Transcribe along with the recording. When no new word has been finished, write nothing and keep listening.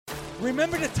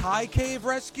Remember the Thai cave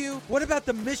rescue? What about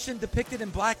the mission depicted in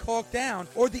Black Hawk Down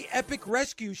or the epic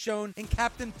rescue shown in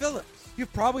Captain Phillips?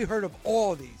 You've probably heard of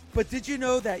all of these, but did you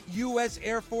know that U.S.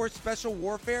 Air Force Special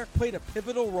Warfare played a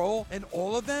pivotal role in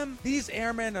all of them? These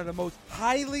airmen are the most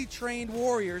highly trained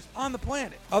warriors on the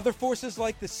planet. Other forces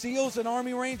like the SEALs and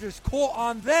Army Rangers call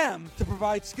on them to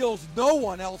provide skills no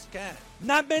one else can.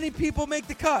 Not many people make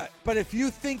the cut, but if you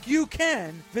think you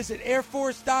can, visit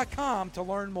airforce.com to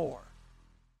learn more.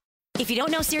 If you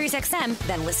don't know SiriusXM,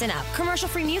 then listen up.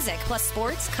 Commercial-free music, plus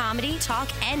sports, comedy, talk,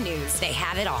 and news. They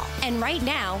have it all. And right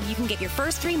now, you can get your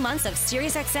first 3 months of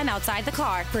SiriusXM outside the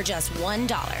car for just $1.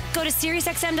 Go to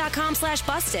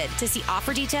SiriusXM.com/busted to see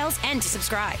offer details and to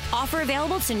subscribe. Offer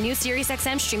available to new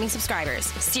SiriusXM streaming subscribers.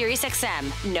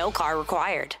 SiriusXM, no car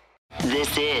required.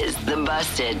 This is the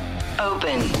Busted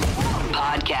Open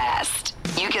Podcast.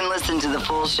 You can listen to the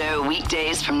full show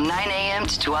weekdays from 9 a.m.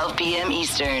 to 12 p.m.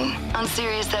 Eastern on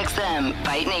SiriusXM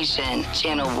Fight Nation,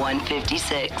 channel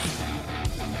 156.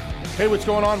 Hey, what's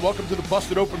going on? Welcome to the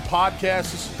Busted Open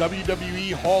Podcast. This is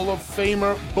WWE Hall of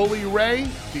Famer Bully Ray.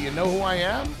 Do you know who I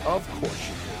am? Of course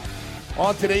you do.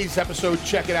 On today's episode,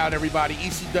 check it out, everybody.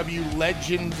 ECW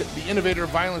legend, the innovator of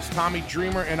violence, Tommy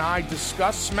Dreamer, and I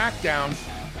discuss SmackDown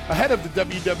ahead of the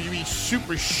WWE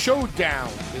Super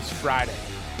Showdown this Friday.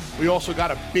 We also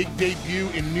got a big debut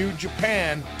in New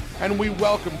Japan, and we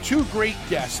welcome two great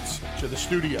guests to the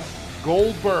studio.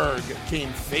 Goldberg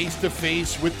came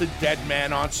face-to-face with the Dead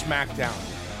Man on SmackDown.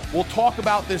 We'll talk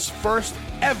about this first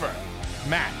ever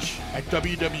match at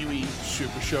WWE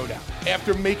Super Showdown.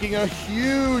 After making a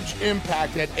huge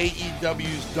impact at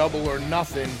AEW's Double or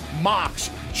Nothing,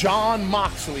 Jon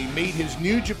Moxley made his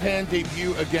New Japan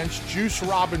debut against Juice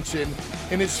Robinson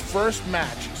in his first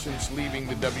match since leaving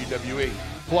the WWE.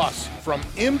 Plus, from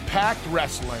Impact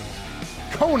Wrestling,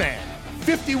 Konnan,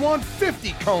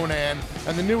 5150 Konnan,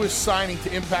 and the newest signing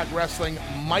to Impact Wrestling,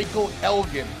 Michael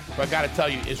Elgin, who I gotta tell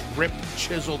you is ripped,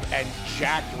 chiseled, and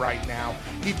jacked right now.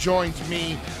 He joins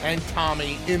me and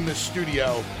Tommy in the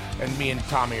studio, and me and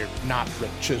Tommy are not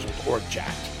ripped, chiseled, or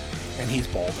jacked, and he's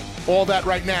balding. All that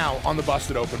right now on the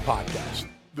Busted Open Podcast.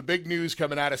 The big news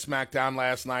coming out of SmackDown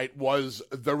last night was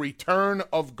the return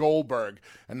of Goldberg.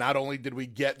 And not only did we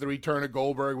get the return of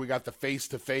Goldberg, we got the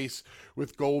face-to-face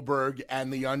with Goldberg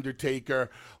and The Undertaker.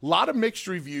 A lot of mixed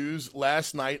reviews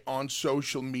last night on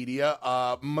social media.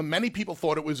 Many people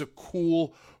thought it was a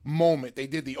cool moment. They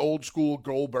did the old-school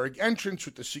Goldberg entrance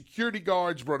with the security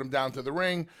guards, brought him down to the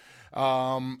ring.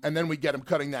 And then we get him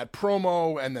cutting that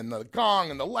promo, and then the gong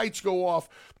and the lights go off.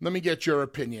 Let me get your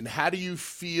opinion. How do you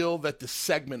feel that the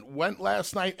segment went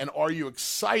last night, and are you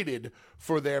excited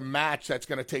for their match that's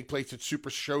going to take place at Super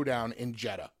Showdown in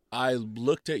Jeddah? I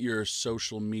looked at your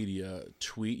social media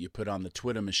tweet you put on the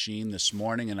Twitter machine this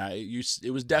morning, and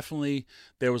it was definitely,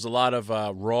 there was a lot of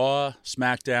Raw,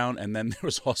 SmackDown, and then there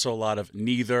was also a lot of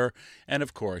neither. And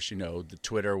of course, you know, the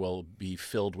Twitter will be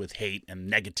filled with hate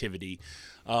and negativity.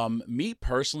 Me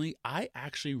personally, I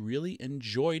actually really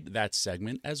enjoyed that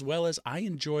segment, as well as I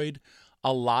enjoyed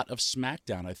a lot of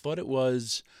SmackDown. I thought it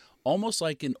was almost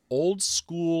like an old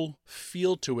school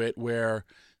feel to it, where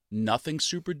nothing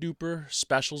super duper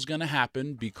special is going to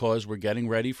happen because we're getting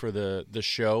ready for the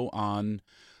show on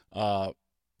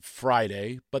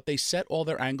Friday, but they set all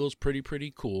their angles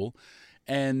pretty cool.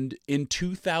 And in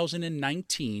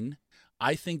 2019,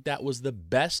 I think that was the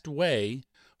best way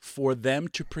for them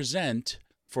to present,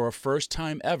 for a first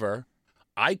time ever,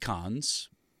 icons,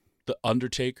 The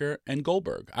Undertaker and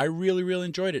Goldberg. I really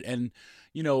enjoyed it. And,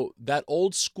 you know, that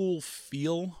old school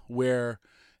feel where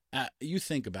you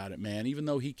think about it, man, even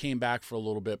though he came back for a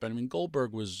little bit, but I mean,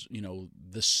 Goldberg was, you know,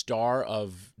 the star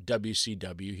of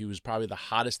WCW. He was probably the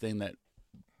hottest thing that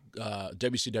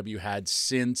WCW had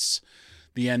since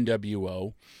the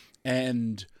NWO.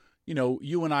 And, you know,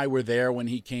 you and I were there when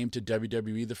he came to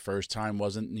WWE the first time.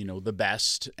 Wasn't, you know, the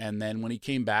best. And then when he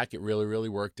came back, it really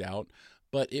worked out.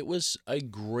 But it was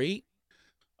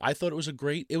I thought it was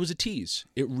a tease.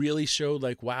 It really showed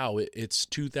like, wow, it's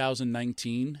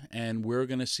 2019 and we're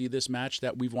going to see this match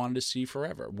that we've wanted to see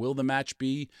forever. Will the match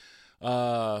be,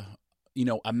 a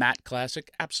Matt Classic?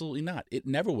 Absolutely not. It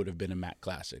never would have been a Matt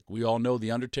Classic. We all know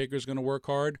The Undertaker's going to work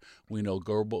hard. We know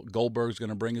Goldberg's going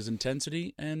to bring his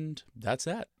intensity, and that's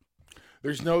that.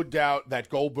 There's no doubt that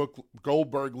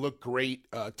Goldberg looked great.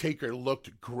 Taker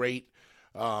looked great.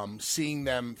 Seeing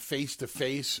them face to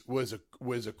face was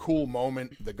a cool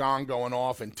moment. The gong going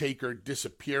off and Taker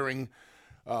disappearing.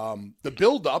 The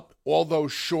build up, although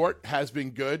short, has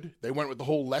been good. They went with the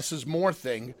whole less is more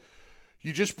thing.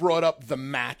 You just brought up the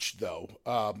match, though.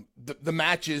 The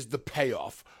match is the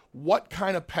payoff. What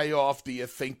kind of payoff do you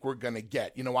think we're going to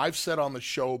get? You know, I've said on the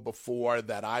show before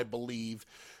that I believe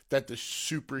that the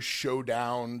Super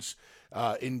Showdowns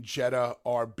in Jeddah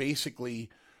are basically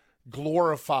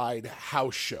glorified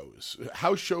house shows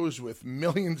with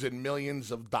millions and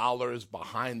millions of dollars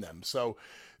behind them. So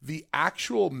the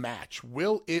actual match,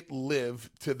 will it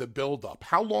live to the build-up?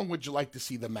 How long would you like to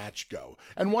see the match go?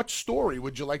 And what story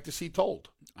would you like to see told?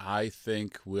 I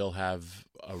think we'll have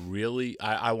a really,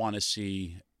 I want to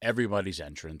see everybody's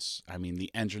entrance. I mean, the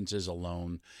entrances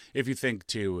alone. If you think,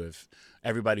 too, if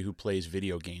everybody who plays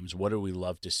video games, what do we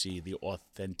love to see? The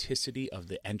authenticity of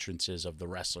the entrances of the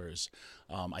wrestlers.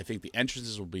 I think the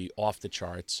entrances will be off the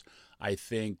charts. I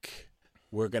think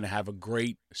we're going to have a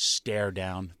great stare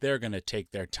down. They're going to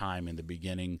take their time in the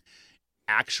beginning.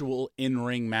 Actual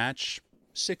in-ring match,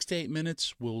 6 to 8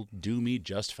 minutes will do me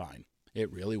just fine.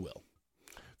 It really will.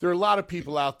 There are a lot of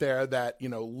people out there that, you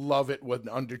know, love it when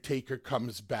Undertaker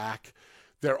comes back.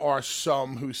 There are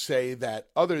some who say that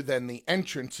other than the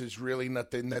entrance is really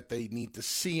nothing that they need to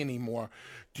see anymore.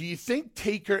 Do you think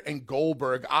Taker and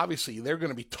Goldberg, obviously they're going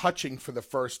to be touching for the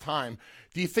first time,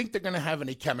 do you think they're going to have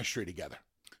any chemistry together?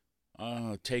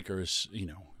 Taker is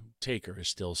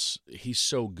still, he's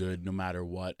so good no matter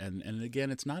what. And again,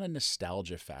 it's not a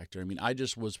nostalgia factor. I mean, I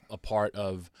just was a part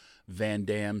of Van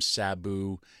Dam,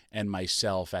 Sabu, and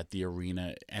myself at the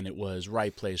arena, and it was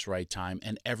right place, right time,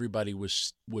 and everybody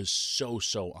was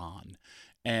so on.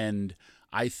 And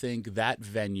I think that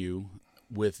venue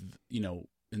with, you know,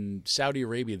 in Saudi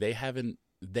Arabia,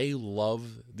 they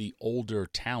love the older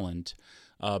talent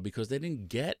because they didn't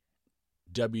get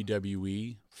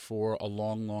WWE for a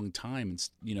long time,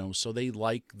 you know, so they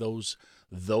like those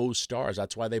stars.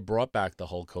 That's why they brought back the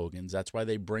Hulk Hogans. That's why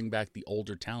they bring back the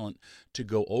older talent to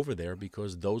go over there,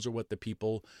 because those are what the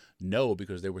people know,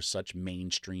 because they were such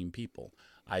mainstream people.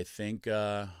 I think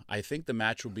the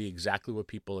match will be exactly what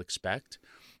people expect,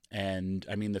 and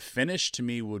I mean the finish to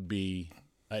me would be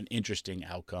an interesting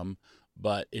outcome,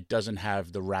 but it doesn't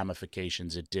have the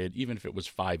ramifications it did, even if it was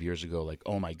 5 years ago. Like,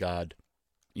 oh my God,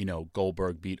 you know,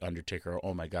 Goldberg beat Undertaker.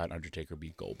 Oh my God, Undertaker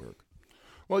beat Goldberg.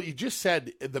 Well, you just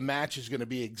said the match is going to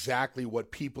be exactly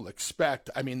what people expect.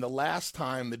 I mean, the last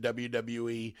time the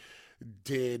WWE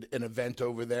did an event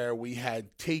over there, we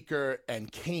had Taker and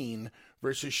Kane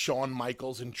versus Shawn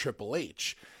Michaels and Triple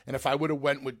H. And if I would have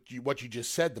went with what you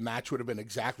just said, the match would have been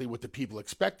exactly what the people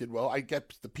expected. Well, I guess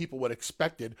the people would have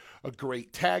expected a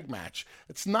great tag match.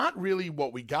 It's not really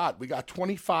what we got. We got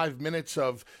 25 minutes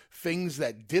of things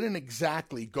that didn't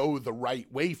exactly go the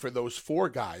right way for those four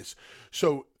guys.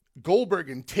 So Goldberg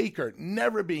and Taker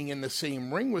never being in the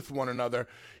same ring with one another,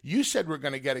 you said we're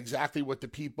going to get exactly what the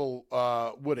people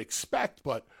would expect,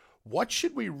 but what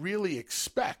should we really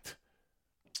expect?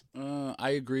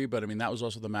 I agree, but I mean, that was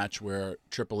also the match where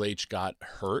Triple H got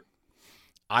hurt.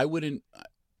 I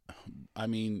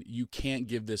mean, you can't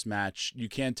give this match, you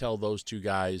can't tell those two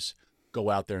guys, go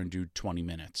out there and do 20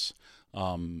 minutes.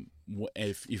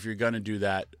 If you're going to do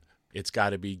that, it's got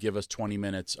to be give us 20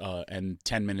 minutes, and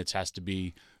 10 minutes has to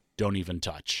be don't even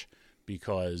touch,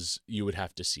 because you would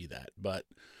have to see that. But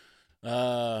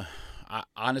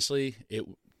honestly,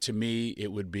 to me,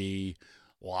 it would be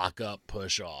lock up,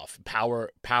 push off,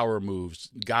 power moves,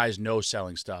 guys no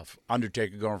selling stuff.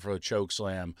 Undertaker going for a choke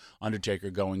slam, Undertaker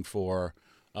going for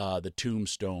the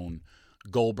tombstone,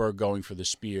 Goldberg going for the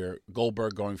spear,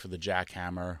 Goldberg going for the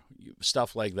jackhammer,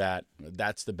 stuff like that.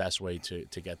 That's the best way to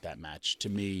get that match, to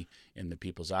me, in the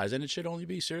people's eyes. And it should only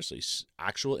be, seriously,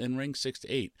 actual in-ring 6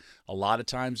 to 8. A lot of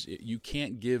times you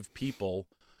can't give people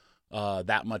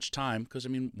that much time, because, I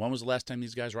mean, when was the last time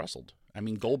these guys wrestled? I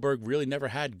mean, Goldberg really never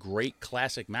had great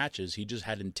classic matches. He just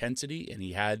had intensity, and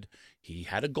he had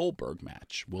a Goldberg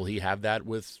match. Will he have that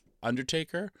with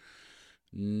Undertaker?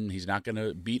 He's not going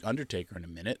to beat Undertaker in a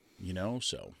minute, you know,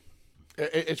 so.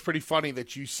 It's pretty funny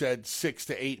that you said 6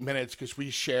 to 8 minutes, because we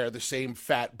share the same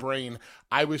fat brain.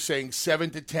 I was saying 7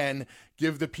 to 10,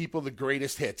 give the people the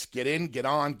greatest hits. Get in, get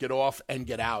on, get off, and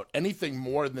get out. Anything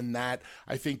more than that,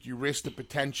 I think you risk the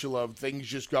potential of things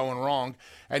just going wrong,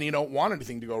 and you don't want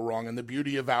anything to go wrong. And the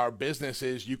beauty of our business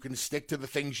is you can stick to the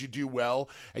things you do well,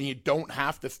 and you don't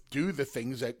have to do the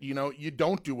things that, you know, you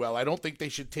don't do well. I don't think they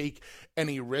should take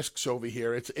any risks over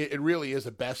here. It really is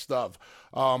a best of.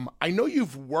 I know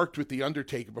you've worked with The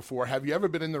Undertaker before. Have you ever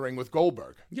been in the ring with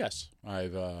Goldberg? Yes.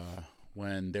 I've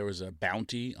when there was a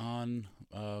bounty on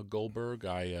Goldberg,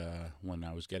 when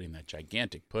I was getting that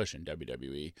gigantic push in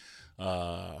WWE,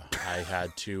 I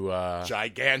had to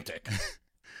gigantic.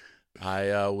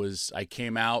 I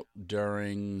came out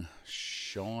during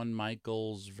Shawn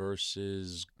Michaels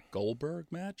versus Goldberg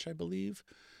match, I believe.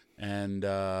 And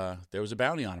there was a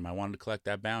bounty on him. I wanted to collect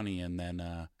that bounty, and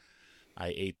then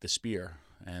I ate the spear.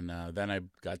 And then I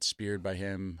got speared by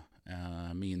him.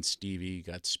 Me and Stevie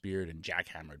got speared and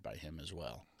jackhammered by him as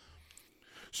well.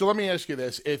 So let me ask you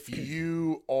this. If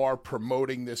you are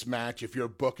promoting this match, if you're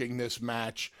booking this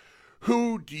match,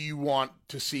 who do you want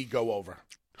to see go over?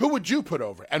 Who would you put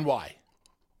over, and why?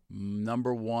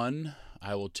 Number one,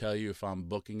 I will tell you if I'm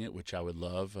booking it, which I would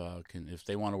love. If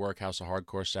they want to work House of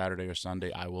Hardcore Saturday or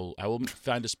Sunday, I will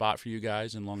find a spot for you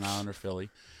guys in Long Island or Philly.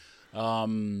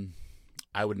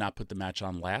 I would not put the match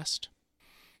on last.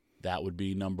 That would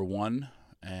be number one.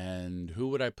 And who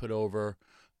would I put over?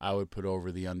 I would put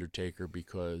over The Undertaker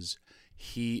because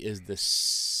he is the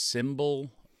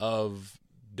symbol of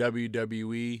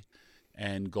WWE,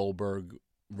 and Goldberg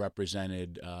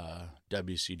represented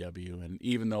WCW. And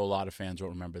even though a lot of fans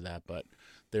won't remember that, but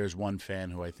there's one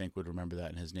fan who I think would remember that,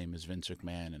 and his name is Vince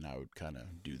McMahon, and I would kind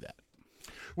of do that.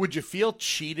 Would you feel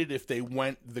cheated if they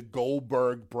went the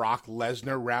Goldberg-Brock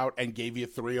Lesnar route and gave you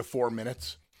 3 or 4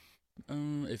 minutes?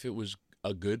 If it was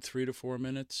a good 3 to 4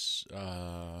 minutes,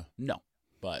 no.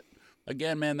 But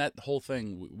again, man, that whole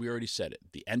thing, we already said it.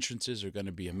 The entrances are going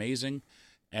to be amazing,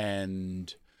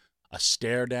 and a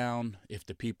stare down, if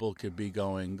the people could be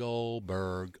going,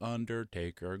 Goldberg,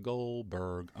 Undertaker,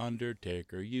 Goldberg,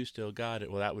 Undertaker, you still got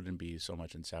it. Well, that wouldn't be so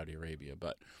much in Saudi Arabia,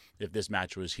 but if this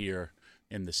match was here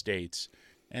in the States,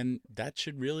 and that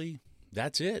should really,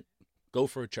 that's it. Go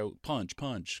for a choke,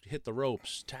 punch, hit the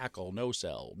ropes, tackle, no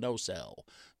sell,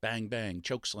 bang, bang,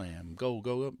 choke slam,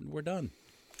 go, we're done.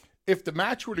 If the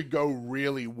match were to go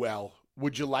really well,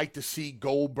 would you like to see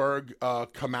Goldberg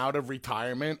come out of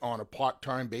retirement on a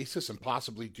part-time basis and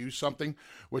possibly do something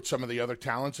with some of the other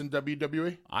talents in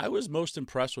WWE? I was most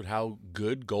impressed with how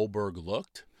good Goldberg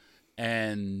looked,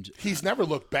 and he's never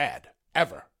looked bad,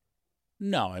 ever.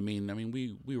 No, I mean,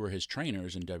 we were his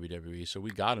trainers in WWE, so we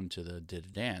got him to the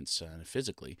dance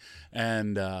physically,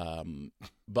 and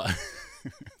but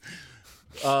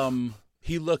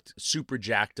he looked super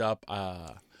jacked up.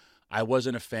 I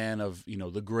wasn't a fan of,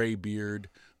 the gray beard,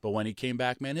 but when he came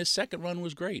back, man, his second run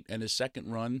was great. And his second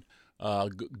run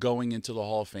going into the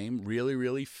Hall of Fame really,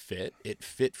 really fit. It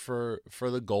fit for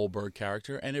the Goldberg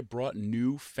character, and it brought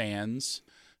new fans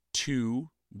to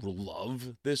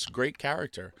love this great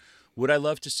character. Would I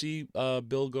love to see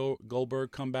Bill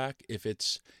Goldberg come back? If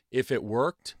it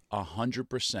worked,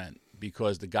 100%,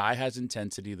 because the guy has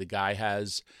intensity. The guy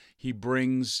he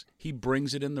brings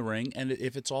it in the ring, and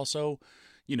if it's also,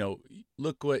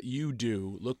 look what you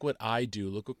do, look what I do,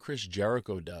 look what Chris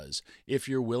Jericho does. If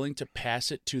you're willing to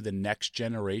pass it to the next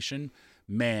generation,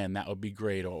 man, that would be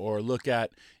great. Or look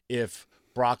at if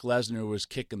Brock Lesnar was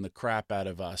kicking the crap out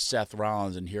of Seth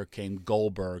Rollins, and here came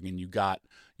Goldberg, and you got,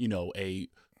 a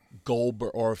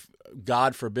Goldberg, or if,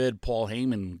 God forbid, Paul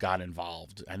Heyman got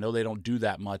involved. I know they don't do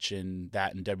that much in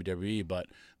WWE, but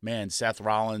man, Seth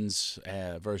Rollins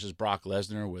versus Brock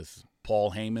Lesnar with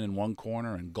Paul Heyman in one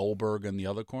corner and Goldberg in the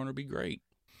other corner would be great.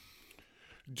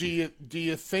 Do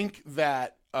you think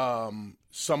that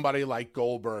somebody like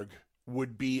Goldberg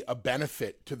would be a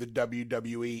benefit to the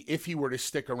WWE if he were to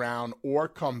stick around or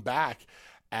come back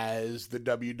as the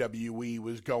WWE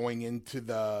was going into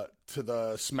the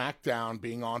SmackDown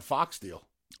being on Fox deal?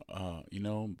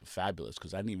 Fabulous,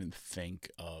 because I didn't even think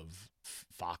of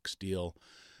Fox deal.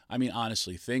 I mean,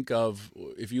 honestly, think of,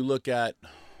 if you look at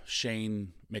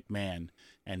Shane McMahon,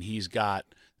 and he's got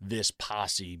this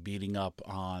posse beating up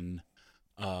on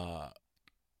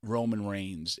Roman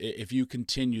Reigns. If you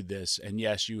continued this, and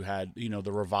yes, you had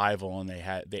the revival, and they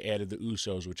added the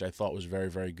Usos, which I thought was very,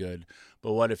 very good.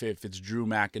 But what if it's Drew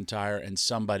McIntyre and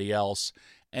somebody else,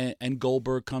 and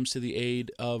Goldberg comes to the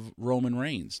aid of Roman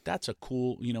Reigns? That's a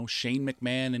cool, Shane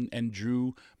McMahon and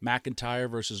Drew McIntyre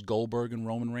versus Goldberg and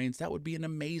Roman Reigns. That would be an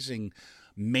amazing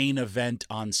main event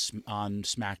on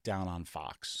SmackDown on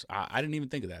Fox. I didn't even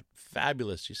think of that.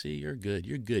 Fabulous. You see, you're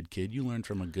good, kid. You learned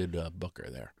from a good booker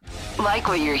there. Like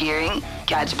what you're hearing?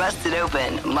 Catch Busted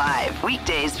Open live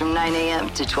weekdays from 9 a.m.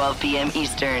 to 12 p.m.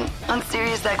 Eastern on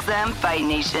SiriusXM Fight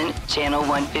Nation Channel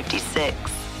 156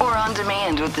 or on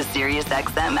demand with the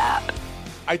SiriusXM app.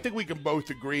 I think we can both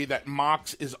agree that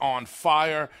Mox is on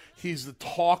fire. He's the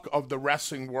talk of the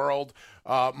wrestling world.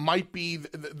 Might be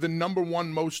the number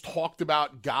one most talked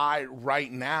about guy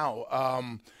right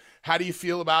now. How do you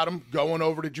feel about him going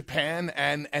over to Japan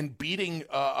and beating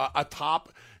a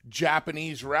top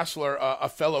Japanese wrestler, a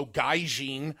fellow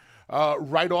gaijin,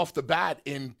 right off the bat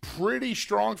in pretty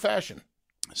strong fashion?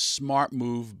 Smart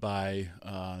move by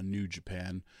New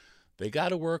Japan. They got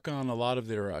to work on a lot of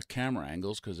their camera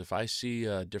angles, because if I see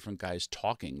different guys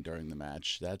talking during the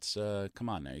match, that's come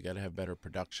on now, you got to have better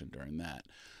production during that.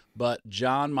 But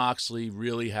Jon Moxley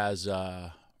really has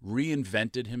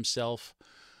reinvented himself,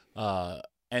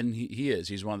 and he is.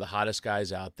 He's one of the hottest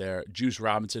guys out there. Juice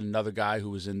Robinson, another guy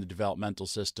who was in the developmental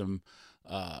system,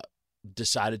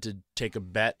 decided to take a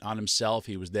bet on himself.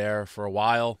 He was there for a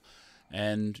while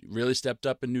and really stepped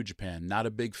up in New Japan. Not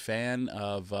a big fan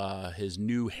of his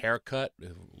new haircut,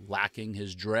 lacking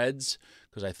his dreads,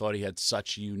 because I thought he had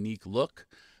such a unique look.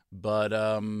 But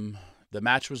the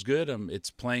match was good. It's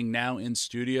playing now in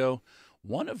studio.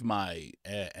 One of my,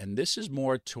 and this is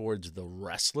more towards the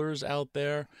wrestlers out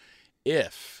there,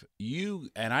 if you,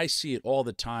 and I see it all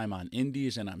the time on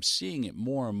indies, and I'm seeing it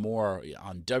more and more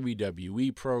on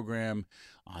WWE program,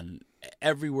 on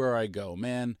everywhere I go,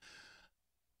 man,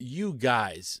 you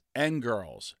guys and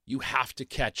girls, you have to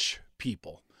catch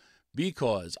people,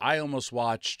 because I almost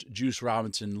watched Juice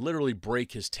Robinson literally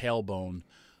break his tailbone.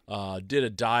 Did a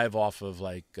dive off of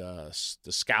the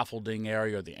scaffolding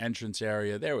area or the entrance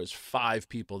area. There was 5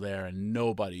 people there and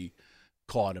nobody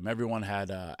caught him. Everyone had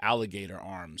alligator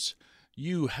arms.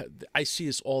 I see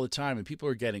this all the time, and people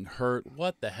are getting hurt.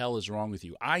 What the hell is wrong with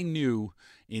you? I knew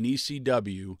in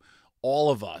ECW,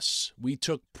 all of us, we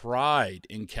took pride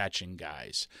in catching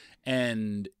guys.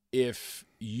 And if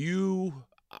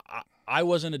I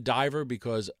wasn't a diver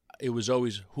because it was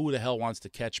always, who the hell wants to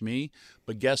catch me?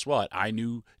 But guess what? I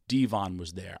knew Devon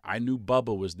was there. I knew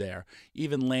Bubba was there.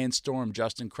 Even Lance Storm,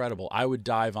 just incredible. I would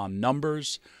dive on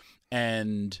numbers.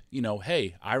 And,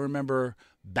 hey, I remember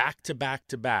back to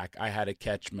back, I had to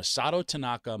catch Masato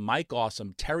Tanaka, Mike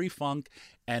Awesome, Terry Funk,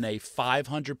 and a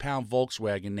 500-pound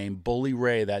Volkswagen named Bully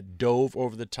Ray that dove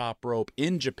over the top rope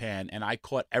in Japan, and I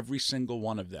caught every single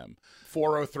one of them.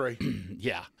 403.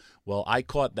 Yeah. Well, I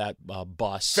caught that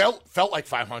bus. Felt like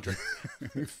 500.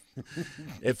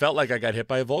 It felt like I got hit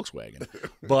by a Volkswagen.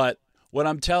 But what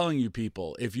I'm telling you,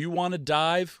 people, if you want to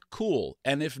dive, cool.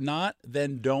 And if not,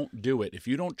 then don't do it. If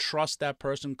you don't trust that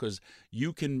person, because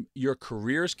your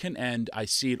careers can end. I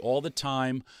see it all the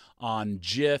time on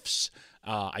GIFs.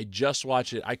 I just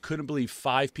watched it. I couldn't believe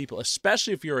 5 people,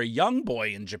 especially if you're a young boy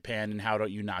in Japan, and how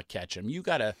don't you not catch him? You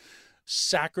got to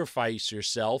sacrifice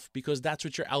yourself, because that's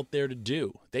what you're out there to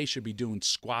do. They should be doing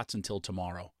squats until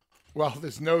tomorrow. Well,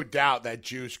 there's no doubt that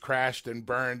Juice crashed and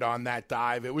burned on that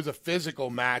dive. It was a physical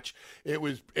match. It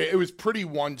was pretty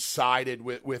one-sided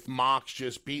with Mox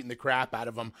just beating the crap out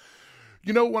of him.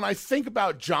 When I think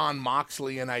about Jon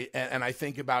Moxley and I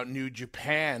think about New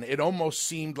Japan, it almost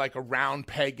seemed like a round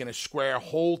peg in a square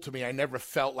hole to me. I never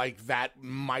felt like that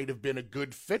might have been a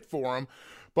good fit for him,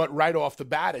 but right off the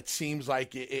bat, it seems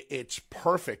like it's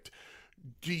perfect.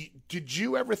 Did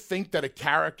you ever think that a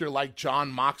character like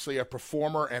Jon Moxley, a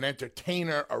performer, an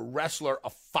entertainer, a wrestler, a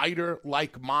fighter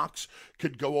like Mox,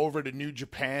 could go over to New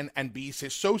Japan and be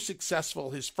so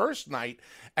successful his first night?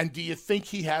 And do you think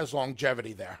he has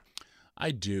longevity there?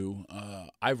 I do.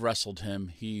 I've wrestled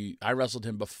him. I wrestled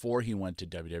him before he went to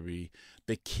WWE.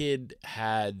 The kid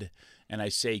had, and I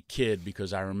say kid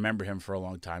because I remember him for a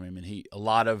long time. I mean, a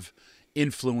lot of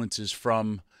influences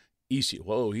from EC.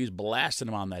 Whoa, he's blasting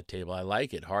him on that table. I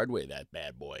like it. Hard way, that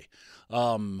bad boy.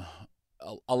 A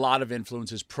lot of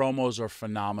influences. Promos are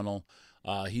phenomenal.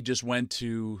 He just went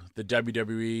to the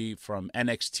WWE from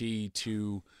NXT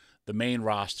to the main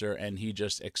roster, and he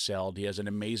just excelled. He has an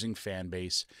amazing fan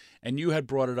base. And you had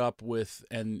brought it up with,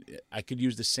 and I could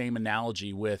use the same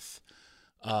analogy with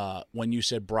when you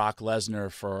said Brock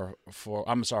Lesnar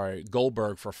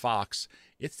Goldberg for Fox.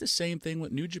 It's the same thing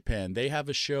with New Japan. They have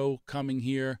a show coming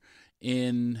here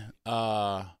in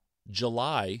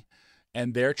July,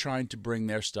 and they're trying to bring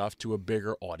their stuff to a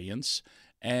bigger audience.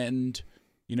 And,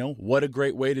 what a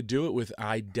great way to do it with an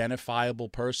identifiable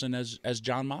person as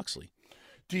Jon Moxley.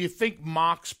 Do you think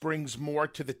Mox brings more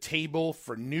to the table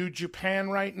for New Japan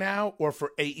right now or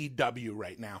for AEW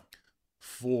right now?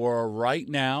 For right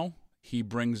now, he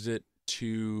brings it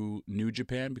to New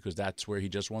Japan because that's where he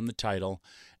just won the title.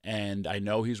 And I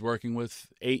know he's working with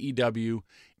AEW.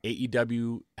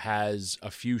 AEW has a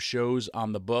few shows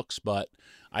on the books, but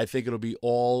I think it'll be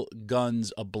all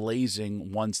guns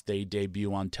a-blazing once they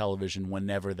debut on television,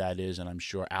 whenever that is. And I'm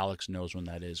sure Alex knows when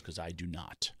that is because I do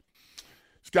not.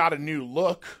 He's got a new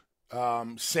look,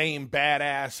 same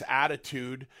badass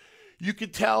attitude. You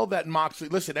could tell that Moxley,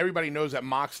 listen, everybody knows that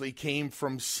Moxley came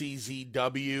from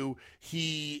CZW.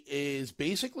 He is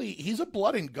basically, he's a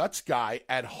blood and guts guy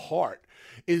at heart.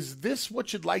 Is this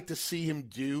what you'd like to see him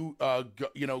do,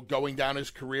 going down his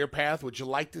career path? Would you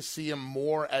like to see him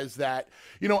more as that?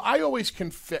 I always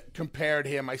compared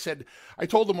him. I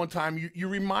told him one time, you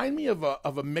remind me of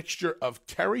a mixture of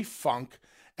Terry Funk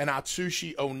and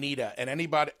Atsushi Onita.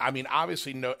 And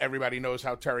obviously everybody knows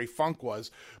how Terry Funk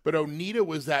was, but Onita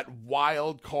was that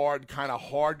wild card kind of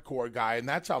hardcore guy, and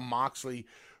that's who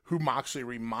Moxley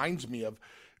reminds me of.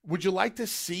 Would you like to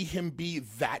see him be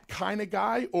that kind of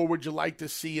guy, or would you like to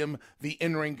see him the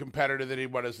in-ring competitor that he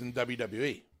was in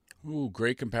WWE? Ooh,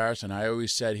 great comparison. I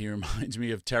always said he reminds me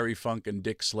of Terry Funk and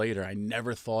Dick Slater. I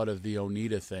never thought of the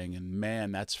Onita thing, and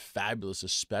man, that's fabulous,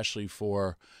 especially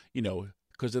for,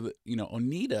 because of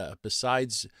Onita,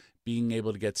 besides being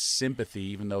able to get sympathy,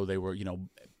 even though they were,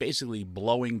 basically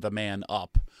blowing the man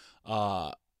up,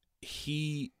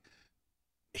 he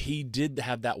did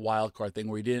have that wild card thing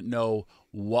where he didn't know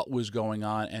what was going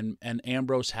on, and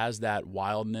Ambrose has that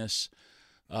wildness.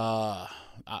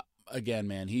 Again,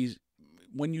 man,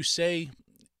 when you say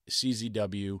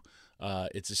CZW,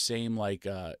 it's the same like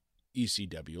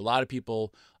ECW. A lot of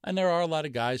people, and there are a lot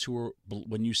of guys who are,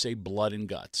 when you say blood and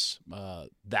guts,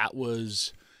 that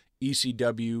was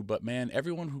ECW, but man,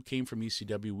 everyone who came from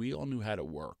ECW, we all knew how to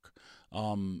work.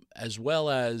 As well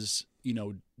as,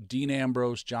 Dean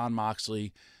Ambrose, Jon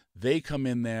Moxley, they come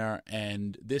in there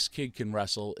and this kid can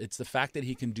wrestle. It's the fact that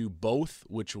he can do both,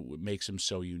 which makes him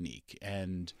so unique.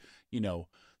 And,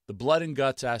 the blood and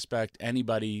guts aspect,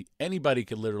 anybody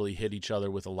could literally hit each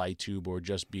other with a light tube or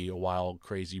just be a wild,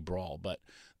 crazy brawl. But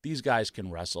these guys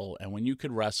can wrestle. And when you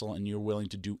can wrestle and you're willing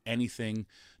to do anything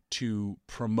to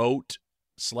promote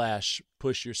 /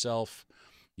 push yourself,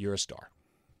 you're a star.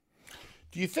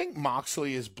 Do you think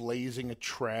Moxley is blazing a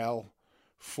trail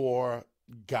for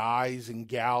guys and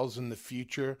gals in the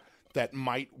future that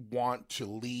might want to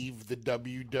leave the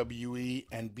WWE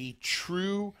and be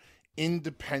true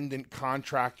independent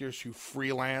contractors who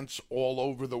freelance all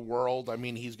over the world? I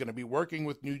mean, he's going to be working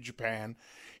with New Japan.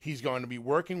 He's going to be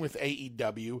working with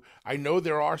AEW. I know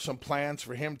there are some plans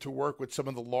for him to work with some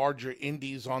of the larger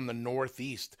indies on the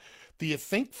Northeast. Do you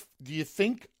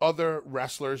think other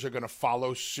wrestlers are going to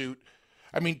follow suit?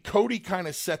 I mean, Cody kind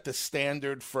of set the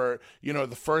standard for,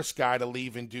 the first guy to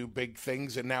leave and do big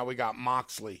things, and now we got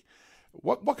Moxley.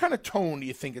 What kind of tone do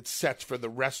you think it sets for the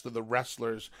rest of the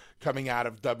wrestlers coming out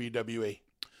of WWE?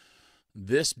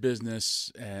 This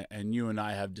business, and you and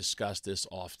I have discussed this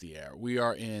off the air, we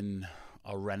are in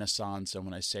a renaissance, and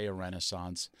when I say a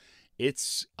renaissance,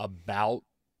 it's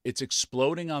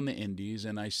exploding on the indies,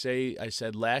 and I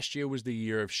said last year was the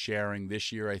year of sharing.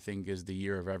 This year, I think, is the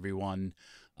year of everyone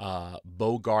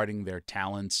bogarting their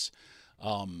talents.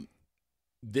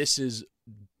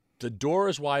 The door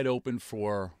is wide open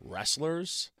for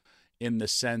wrestlers in the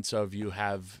sense of you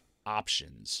have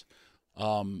options.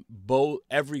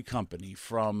 Every company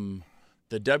from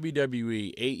the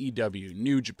WWE, AEW,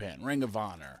 New Japan, Ring of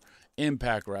Honor,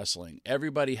 Impact Wrestling,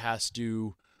 everybody has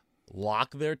to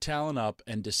lock their talent up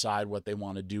and decide what they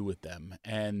want to do with them.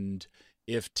 And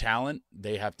if talent,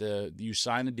 you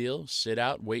sign a deal, sit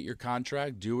out, wait your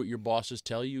contract, do what your bosses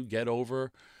tell you, get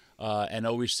over, and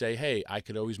always say, hey, I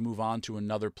could always move on to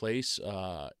another place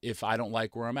if I don't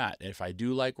like where I'm at. If I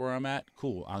do like where I'm at,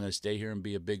 cool, I'm going to stay here and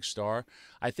be a big star.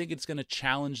 I think it's going to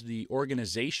challenge the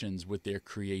organizations with their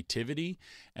creativity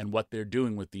and what they're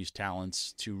doing with these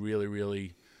talents to really,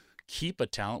 really keep a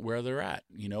talent where they're at.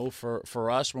 For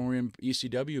us, when we're in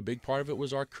ECW, a big part of it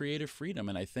was our creative freedom,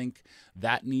 and I think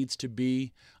that needs to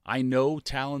be, I know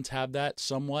talents have that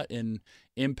somewhat in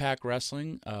Impact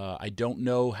Wrestling. I don't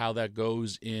know how that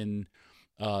goes in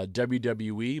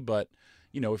WWE, but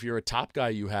if you're a top guy,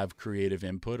 you have creative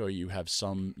input or you have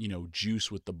some,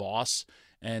 juice with the boss,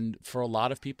 and for a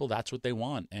lot of people, that's what they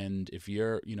want. And if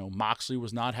Moxley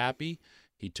was not happy,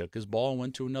 he took his ball and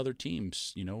went to another team.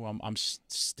 I'm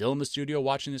still in the studio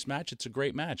watching this match. It's a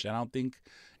great match. I don't think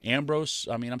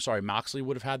Moxley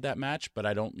would have had that match, but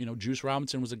I don't, Juice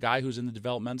Robinson was a guy who's in the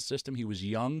developmental system. He was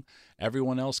young.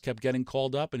 Everyone else kept getting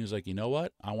called up, and he was like, you know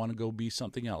what? I want to go be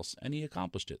something else. And he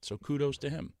accomplished it. So kudos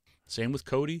to him. Same with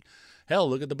Cody. Hell,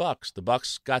 look at the Bucks. The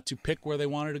Bucks got to pick where they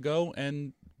wanted to go,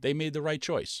 and they made the right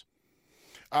choice.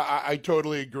 I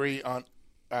totally agree on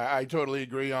I totally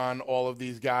agree on all of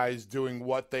these guys doing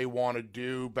what they want to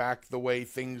do back the way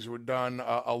things were done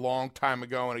a long time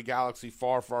ago in a galaxy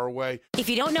far, far away. If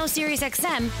you don't know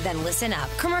SiriusXM, then listen up.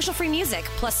 Commercial-free music,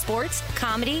 plus sports,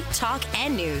 comedy, talk,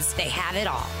 and news. They have it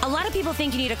all. A lot of people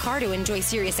think you need a car to enjoy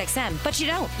SiriusXM, but you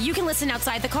don't. You can listen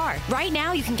outside the car. Right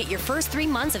now, you can get your first 3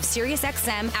 months of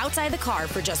SiriusXM outside the car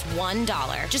for just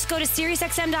 $1. Just go to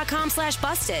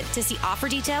SiriusXM.com/busted to see offer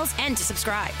details and to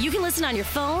subscribe. You can listen on your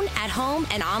phone, at home,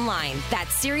 and online.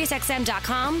 That's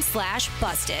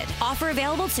SiriusXM.com/busted. Offer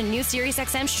available to new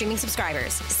SiriusXM streaming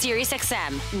subscribers.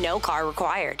 SiriusXM, no car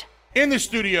required. In the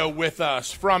studio with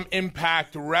us from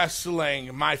Impact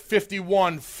Wrestling, my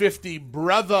 5150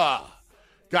 brother,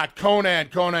 got Conan.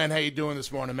 Conan, how you doing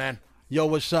this morning, man? Yo,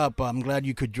 what's up? I'm glad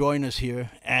you could join us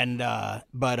here. And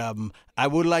but I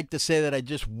would like to say that I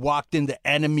just walked into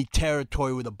enemy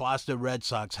territory with a Boston Red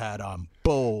Sox hat on.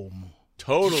 Boom.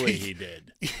 Totally, he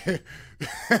did.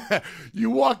 You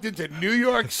walked into New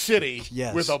York City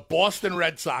Yes. with a Boston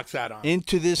Red Sox hat on.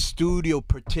 Into this studio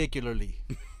particularly.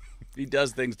 He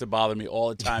does things to bother me all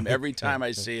the time. Every time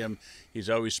I see him, he's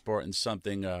always sporting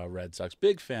something Red Sox.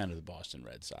 Big fan of the Boston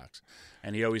Red Sox.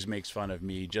 And he always makes fun of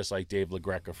me, just like Dave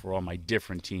LaGreca, for all my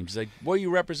different teams. He's like, what are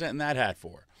you representing that hat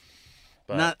for?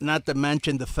 But Not to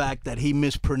mention the fact that he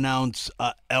mispronounced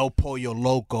El Pollo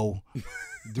Loco.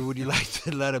 Would you like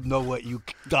to let him know what you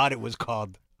thought it was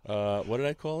called? what did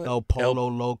I call it? El Polo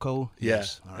Loco?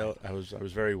 Yes. All right. I was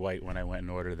very white when I went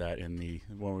and ordered that when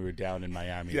we were down in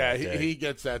Miami. Yeah, that day. he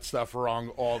gets that stuff wrong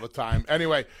all the time.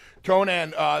 Anyway,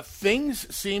 Conan,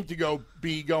 things seem to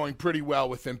be going pretty well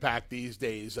with Impact these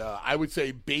days. I would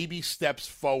say baby steps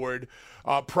forward.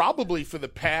 Probably for the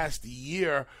past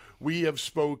year, we have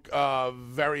spoke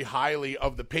very highly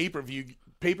of the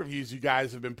pay-per-views you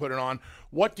guys have been putting on.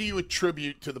 What do you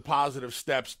attribute to the positive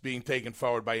steps being taken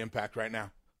forward by Impact right now?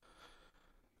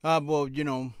 Well,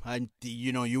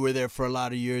 you were there for a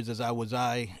lot of years, as was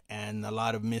I, and a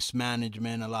lot of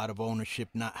mismanagement, a lot of ownership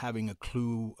not having a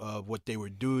clue of what they were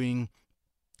doing,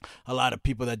 a lot of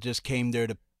people that just came there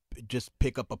to just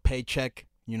pick up a paycheck,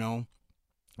 and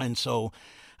so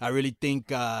I really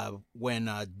think when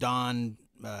Don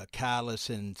Callis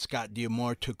and Scott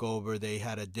D'Amore took over, they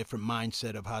had a different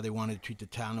mindset of how they wanted to treat the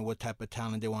talent, what type of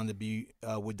talent they wanted to be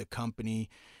with the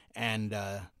company. And,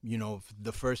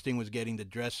 the first thing was getting the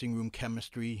dressing room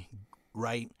chemistry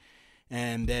right.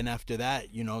 And then after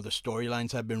that, the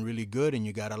storylines have been really good. And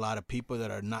you got a lot of people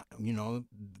that are not,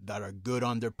 that are good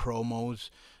on their promos.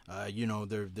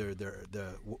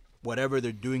 They're whatever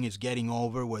they're doing is getting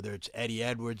over, whether it's Eddie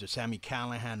Edwards or Sami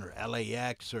Callihan or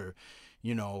LAX or,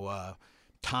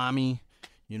 Tommy.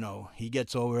 He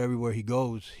gets over everywhere he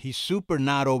goes. He's super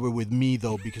not over with me,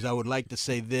 though, because I would like to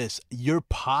say this. You're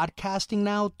podcasting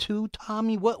now, too,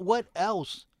 Tommy? What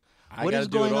else? What is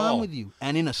going on with you?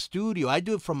 And in a studio. I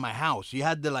do it from my house. You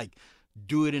had to,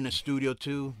 do it in a studio,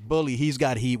 too? Bully, he's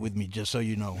got heat with me, just so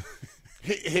you know.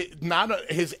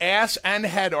 His ass and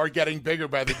head are getting bigger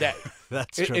by the day.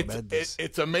 That's tremendous.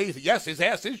 It's amazing. Yes, his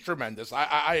ass is tremendous.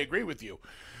 I agree with you.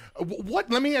 Let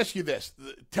me ask you this.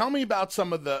 Tell me about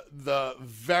some of the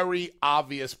very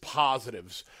obvious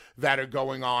positives that are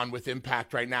going on with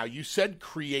Impact right now. You said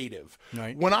creative.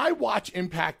 Right. When I watch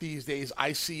Impact these days,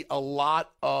 I see a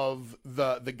lot of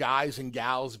the guys and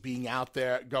gals going out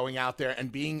there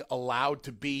and being allowed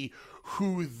to be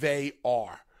who they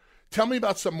are. Tell me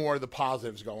about some more of the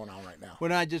positives going on right now.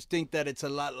 Well, I just think that it's a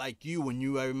lot like you.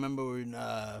 I remember when,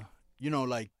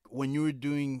 when you were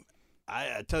doing...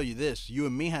 I tell you this, you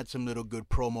and me had some little good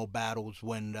promo battles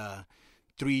when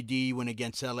 3D went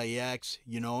against LAX,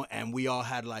 and we all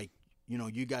had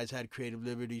you guys had creative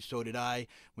liberty, so did I.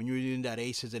 When you were doing that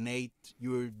Aces and Eight,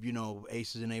 you were,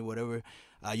 Aces and Eight, whatever,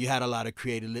 you had a lot of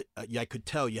creative, I could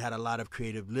tell you had a lot of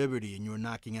creative liberty and you were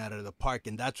knocking out of the park,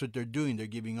 and that's what they're doing. They're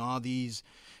giving all these,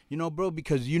 bro,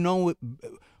 because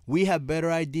we have better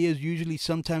ideas usually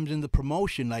sometimes in the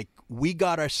promotion. We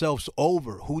got ourselves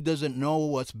over. Who doesn't know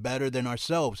what's better than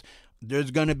ourselves?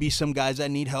 There's going to be some guys that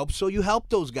need help, so you help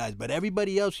those guys. But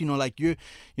everybody else, to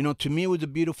me it was a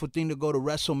beautiful thing to go to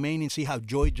WrestleMania and see how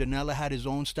Joey Janela had his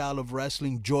own style of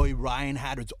wrestling. Joey Ryan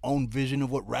had his own vision of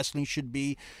what wrestling should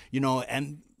be,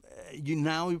 and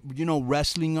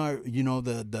wrestling are,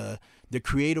 the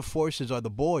creative forces are the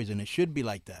boys, and it should be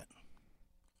like that.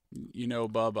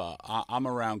 Bubba, I'm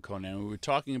around Conan. We were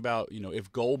talking about,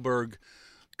 if Goldberg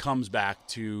comes back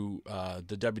to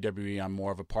the WWE on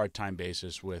more of a part-time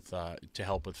basis to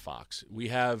help with Fox. We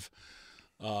have,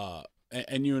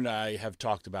 and you and I have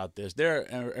talked about this.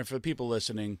 And for the people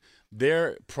listening,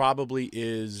 there probably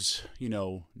is,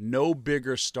 no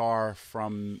bigger star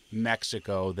from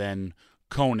Mexico than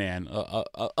Conan,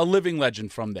 a living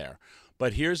legend from there.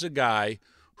 But here's a guy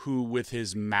who, with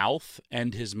his mouth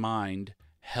and his mind,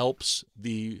 helps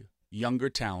the younger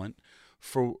talent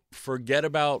forget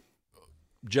about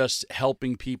just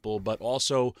helping people, but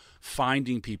also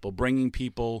finding people, bringing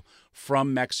people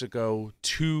from Mexico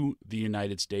to the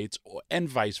United States and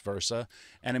vice versa.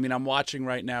 And I mean, I'm watching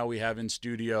right now, we have in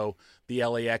studio the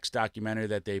LAX documentary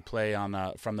that they play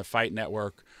on from the Fight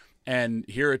Network. And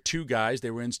here are two guys,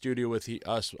 they were in studio with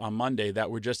us on Monday,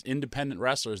 that were just independent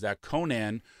wrestlers that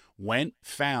Conan went,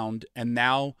 found, and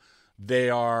now they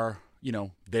are,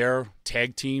 their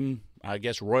tag team, I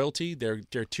guess, royalty.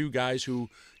 They're two guys who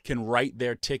can write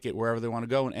their ticket wherever they want to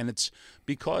go, and it's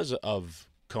because of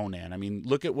Conan. I mean,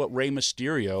 look at what Rey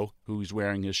Mysterio, who's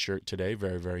wearing his shirt today,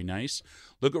 very, very nice.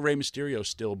 Look what Rey Mysterio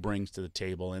still brings to the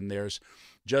table, and there's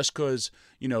just because,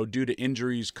 due to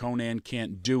injuries, Conan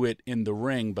can't do it in the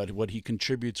ring, but what he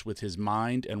contributes with his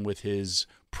mind and with his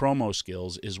promo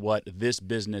skills is what this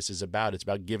business is about. It's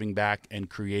about giving back and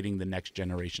creating the next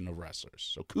generation of wrestlers.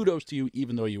 So kudos to you,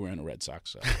 even though you were in a Red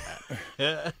Sox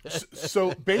hat.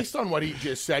 So based on what he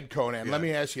just said, Conan, let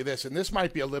me ask you this, and this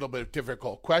might be a little bit of a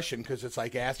difficult question because it's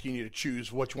like asking you to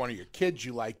choose which one of your kids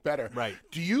you like better. Right.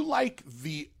 Do you like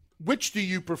which do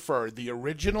you prefer, the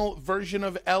original version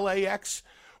of LAX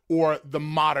or the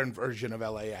modern version of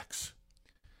LAX?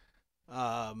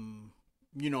 And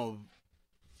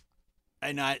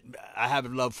I have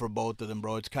love for both of them,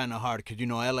 bro. It's kind of hard because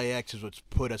LAX is what's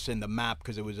put us in the map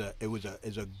because it was a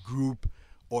group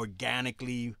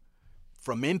organically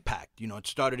from Impact. It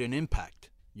started in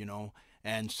Impact.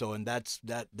 And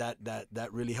that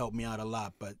really helped me out a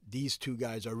lot. But these two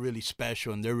guys are really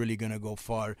special, and they're really gonna go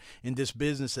far in this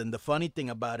business. And the funny thing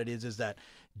about it is that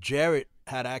Jarrett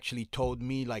had actually told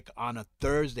me, like, on a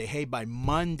Thursday, hey, by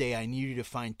Monday I need you to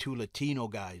find 2 Latino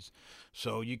guys.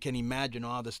 So you can imagine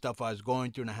all the stuff I was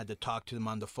going through, and I had to talk to them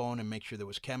on the phone and make sure there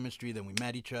was chemistry. Then we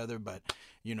met each other. But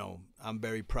I'm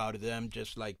very proud of them,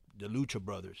 just like the Lucha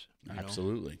Brothers.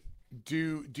 Absolutely.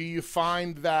 Do you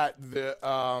find that the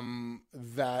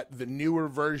newer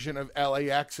version of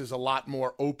LAX is a lot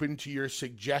more open to your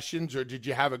suggestions, or did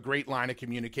you have a great line of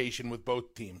communication with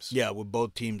both teams? Yeah, with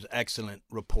both teams, excellent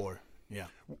rapport. Yeah.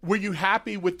 Were you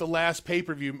happy with the last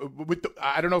pay-per-view?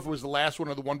 I don't know if it was the last one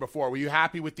or the one before. Were you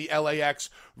happy with the LAX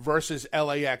versus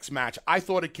LAX match? I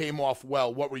thought it came off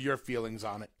well. What were your feelings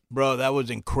on it? Bro, that was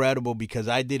incredible because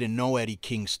I didn't know Eddie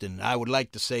Kingston. I would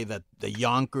like to say that the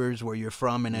Yonkers, where you're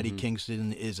from, and Eddie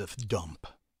Kingston is a dump.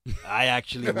 I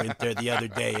actually went there the other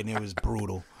day, and it was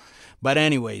brutal. But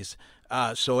anyways,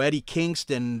 so Eddie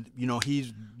Kingston,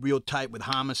 he's real tight with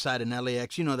Homicide and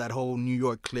LAX. That whole New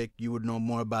York clique. You would know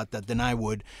more about that than I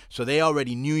would. So they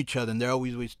already knew each other, and they're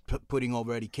always putting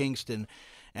over Eddie Kingston.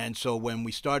 And so when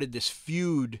we started this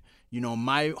feud,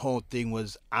 my whole thing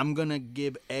was I'm going to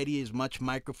give Eddie as much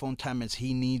microphone time as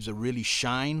he needs to really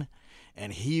shine.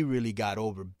 And he really got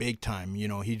over big time.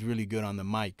 He's really good on the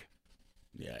mic.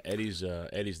 Yeah, Eddie's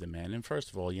the man. And first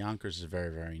of all, Yonkers is a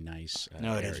very, very nice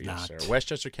no, it area, is not. sir.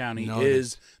 Westchester County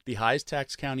is the highest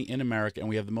tax county in America, and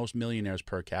we have the most millionaires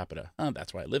per capita.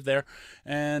 That's why I live there.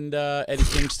 And Eddie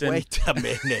Kingston. Wait a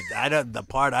minute. The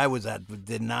part I was at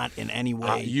did not in any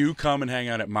way. You come and hang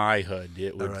out at my hood.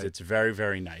 Right. It's very,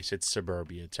 very nice. It's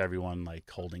suburbia. It's everyone like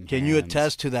holding Can hands. you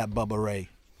attest to that, Bubba Ray?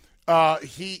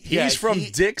 He's from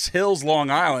Dix Hills,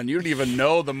 Long Island. You don't even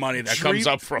know the money that comes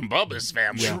up from Bubba's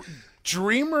family. Yeah.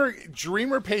 Dreamer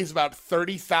pays about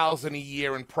 $30,000 a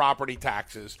year in property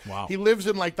taxes. Wow. He lives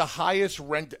in like the highest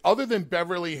rent, other than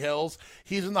Beverly Hills.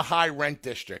 He's in the high rent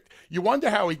district. You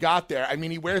wonder how he got there. I mean,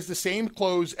 he wears the same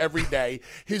clothes every day.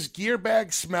 His gear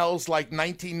bag smells like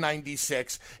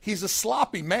 1996. He's a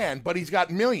sloppy man, but he's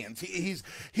got millions.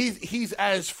 He's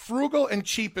as frugal and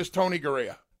cheap as Tony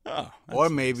Garea. Oh, or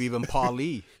maybe even Paul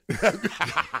Lee.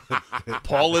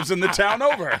 Paul lives in the town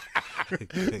over.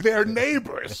 They're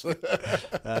neighbors.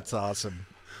 That's awesome.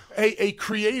 Hey,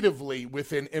 creatively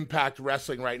within Impact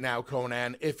Wrestling right now,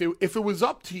 Conan, if it was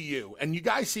up to you, and you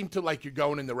guys seem to like you're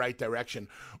going in the right direction,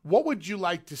 what would you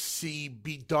like to see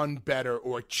be done better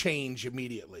or change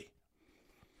immediately?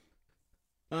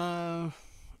 You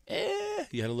had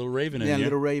a little raven in you. Yeah,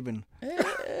 little raven.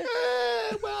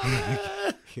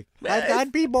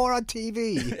 I'd be more on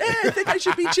TV. I think I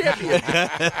should be champion.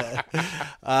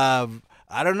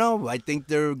 I don't know. I think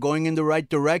they're going in the right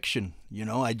direction.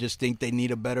 I just think they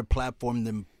need a better platform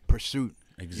than Pursuit.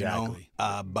 Exactly.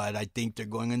 But I think they're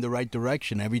going in the right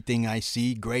direction. Everything I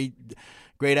see, great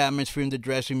atmosphere in the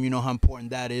dressing room. You know how important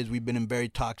that is. We've been in very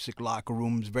toxic locker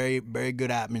rooms, very, very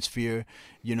good atmosphere.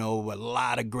 A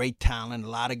lot of great talent, a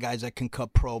lot of guys that can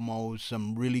cut promos,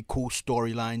 some really cool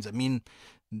storylines. I mean,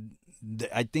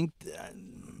 I think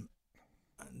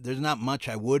there's not much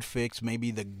I would fix.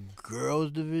 Maybe the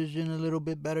girls division a little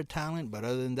bit better talent, but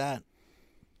other than that,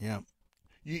 yeah.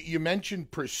 You mentioned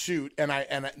Pursuit,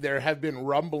 and there have been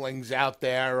rumblings out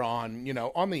there on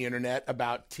the internet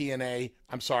about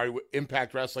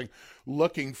Impact Wrestling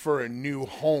looking for a new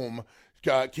home.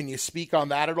 Can you speak on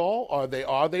that at all?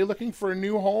 Are they looking for a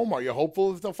new home? Are you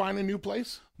hopeful that they'll find a new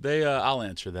place? I'll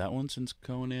answer that one since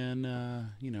Conan,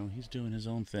 he's doing his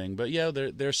own thing. But yeah,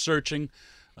 they're searching,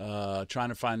 trying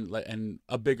to find and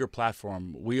a bigger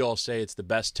platform. We all say it's the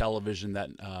best television that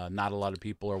not a lot of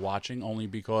people are watching, only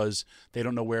because they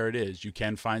don't know where it is. You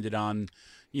can find it on,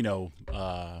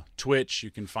 Twitch.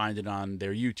 You can find it on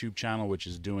their YouTube channel, which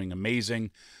is doing amazing.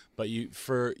 But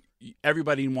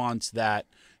everybody wants that.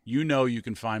 You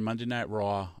can find Monday Night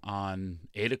Raw on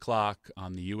 8 o'clock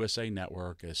on the USA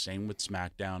Network. Same with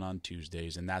SmackDown on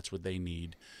Tuesdays, and that's what they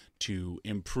need to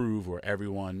improve, where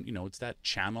everyone, it's that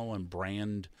channel and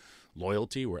brand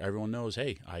loyalty where everyone knows,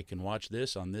 hey, I can watch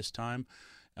this on this time.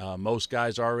 Most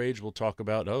guys our age will talk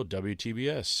about,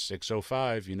 WTBS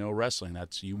 605, wrestling.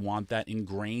 You want that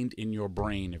ingrained in your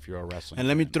brain if you're a wrestling fan.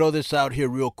 Let me throw this out here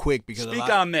real quick, because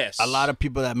a lot of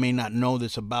people that may not know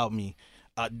this about me.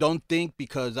 Don't think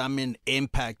because I'm in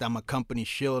Impact, I'm a company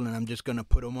shill, and I'm just going to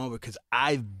put them over, because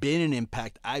I've been in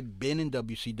Impact. I've been in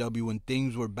WCW when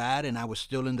things were bad, and I was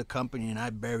still in the company, and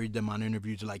I buried them on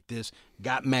interviews like this.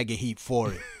 Got mega heat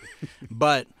for it.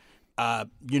 But,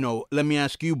 let me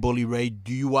ask you, Bully Ray,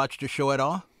 do you watch the show at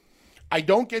all? I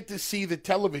don't get to see the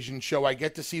television show. I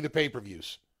get to see the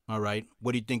pay-per-views. All right.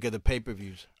 What do you think of the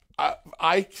pay-per-views?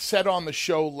 I said on the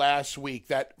show last week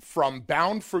that from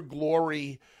Bound for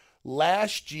Glory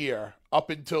last year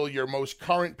up until your most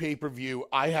current pay-per-view,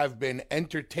 I have been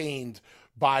entertained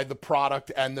by the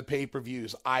product and the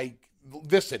pay-per-views.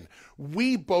 Listen,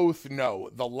 we both know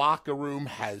the locker room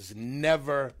has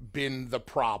never been the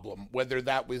problem, whether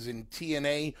that was in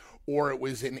TNA or it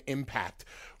was in Impact.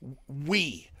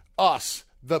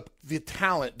 The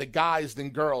talent, the guys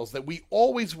and girls, that we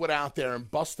always went out there and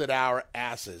busted our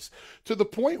asses, to the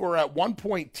point where at one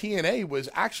point TNA was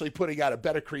actually putting out a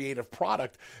better creative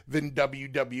product than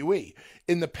WWE.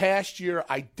 In the past year,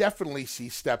 I definitely see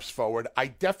steps forward. I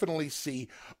definitely see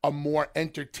a more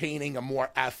entertaining, a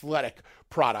more athletic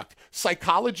product.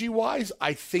 Psychology-wise,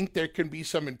 I think there can be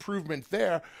some improvement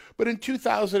there. But in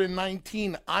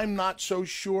 2019, I'm not so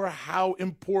sure how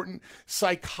important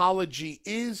psychology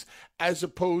is as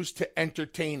opposed to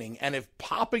entertaining. And if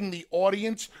popping the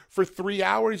audience for 3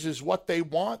 hours is what they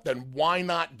want, then why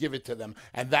not give it to them?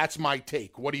 And that's my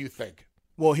take. What do you think?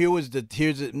 Well,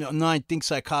 I think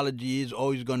psychology is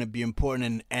always going to be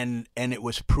important, and it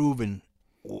was proven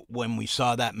when we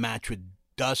saw that match with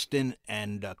Dustin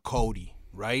and Cody,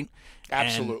 right?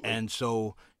 Absolutely. And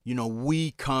so,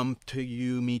 we come to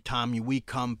you, me, Tommy, we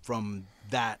come from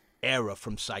that era,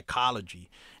 from psychology.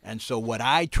 And so what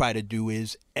I try to do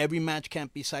is every match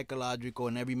can't be psychological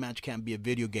and every match can't be a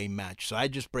video game match. So I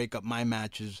just break up my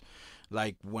matches.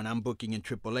 Like when I'm booking in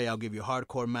AAA, I'll give you a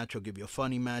hardcore match, I'll give you a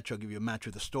funny match, I'll give you a match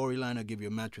with a storyline, I'll give you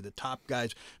a match with the top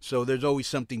guys. So there's always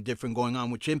something different going on,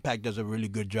 which Impact does a really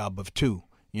good job of too.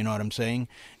 You know what I'm saying?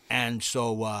 And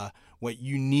so what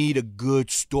you need a good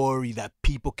story that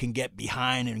people can get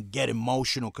behind and get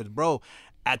emotional. Because, bro,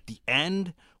 at the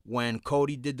end, when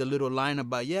Cody did the little line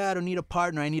about, I don't need a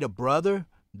partner, I need a brother,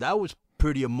 that was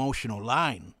pretty emotional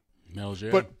line.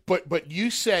 But you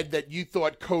said that you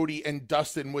thought Cody and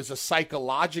Dustin was a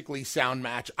psychologically sound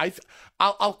match.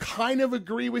 I'll kind of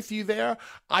agree with you there.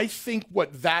 I think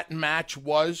what that match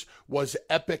was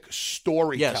epic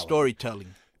storytelling. Yeah,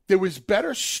 storytelling. There was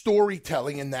better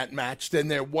storytelling in that match than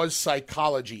there was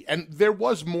psychology. And there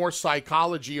was more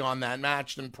psychology on that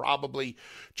match than probably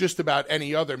just about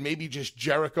any other, maybe just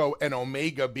Jericho and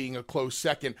Omega being a close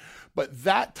second. But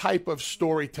that type of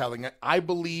storytelling, I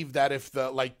believe that if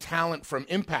the talent from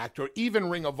Impact or even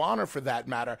Ring of Honor for that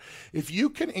matter, if you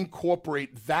can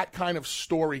incorporate that kind of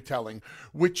storytelling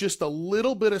with just a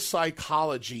little bit of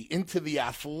psychology into the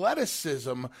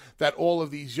athleticism that all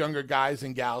of these younger guys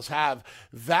and gals have,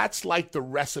 that's like the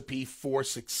recipe for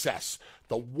success.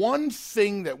 The one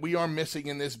thing that we are missing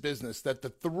in this business that the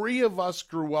three of us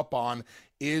grew up on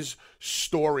is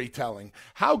storytelling.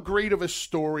 How great of a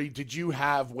story did you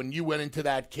have when you went into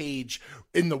that cage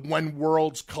in the When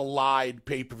Worlds Collide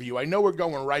pay-per-view? I know we're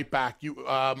going right back.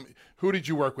 Who did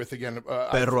you work with again?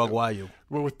 Perro Aguayo.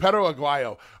 Well, with Perro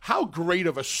Aguayo. How great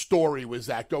of a story was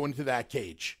that going to that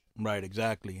cage? Right,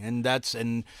 exactly. And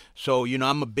so,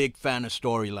 I'm a big fan of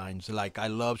storylines. I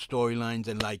love storylines.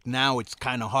 And now it's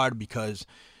kind of hard because,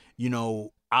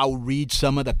 I'll read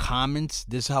some of the comments.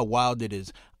 This is how wild it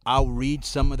is. I'll read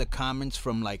some of the comments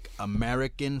from like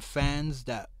American fans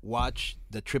that watch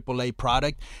the AAA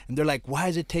product, and they're like, "Why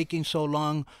is it taking so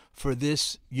long for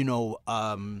this,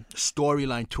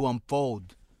 storyline to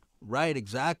unfold?" Right,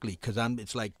 exactly, because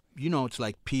it's like, it's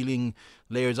like peeling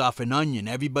layers off an onion.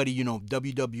 Everybody,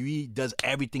 WWE does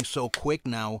everything so quick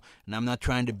now, and I'm not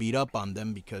trying to beat up on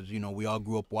them because, we all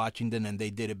grew up watching them and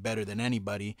they did it better than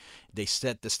anybody. They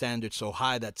set the standard so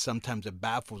high that sometimes it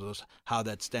baffles us how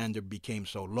that standard became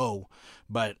so low.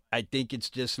 But I think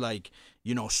it's just like,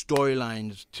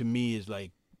 storylines to me is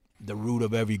like the root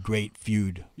of every great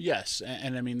feud. Yes,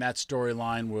 and I mean, that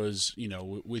storyline was,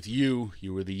 with you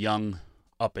were the young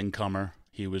up-and-comer.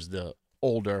 He was the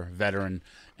older veteran,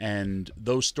 and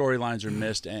those storylines are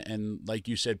missed, and like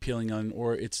you said, peeling on,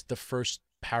 or it's the first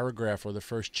paragraph or the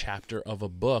first chapter of a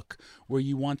book where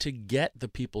you want to get the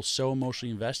people so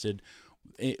emotionally invested.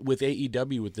 With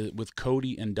AEW, with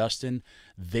Cody and Dustin,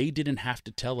 they didn't have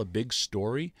to tell a big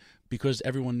story because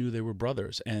everyone knew they were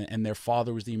brothers, and their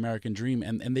father was the American dream,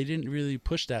 and they didn't really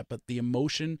push that. But the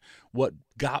emotion, what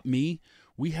got me,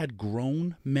 we had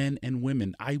grown men and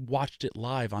women. I watched it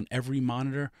live on every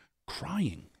monitor,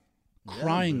 crying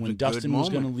when Dustin was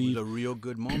going to leave. It was a real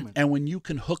good moment. And when you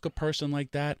can hook a person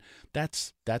like that,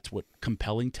 that's what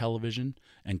compelling television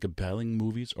and compelling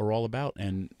movies are all about.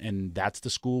 And that's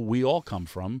the school we all come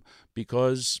from,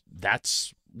 because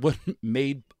that's what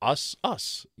made us,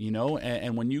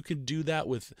 and when you can do that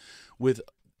with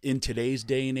in today's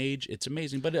day and age, it's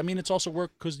amazing. But I mean, it's also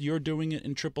work because you're doing it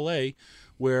in AAA,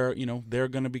 where they're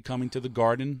going to be coming to the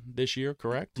Garden this year,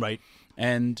 correct? Right.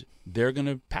 And they're going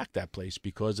to pack that place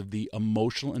because of the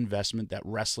emotional investment that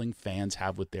wrestling fans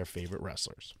have with their favorite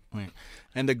wrestlers. Right.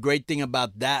 And the great thing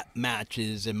about that match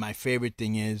is, and my favorite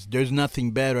thing is, there's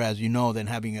nothing better, as you know, than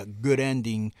having a good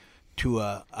ending to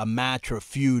a match or a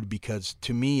feud. Because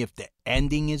to me, if the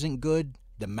ending isn't good,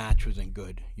 the match wasn't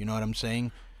good. You know what I'm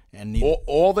saying? And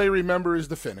all they remember is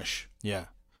the finish. Yeah.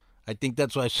 I think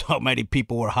that's why so many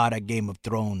people were hot at Game of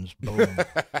Thrones. Boom.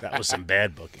 That was some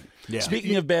bad booking. Yeah.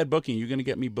 Speaking of bad booking, you're going to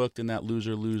get me booked in that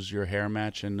loser lose your hair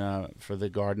match for the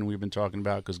Garden we've been talking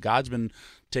about, because God's been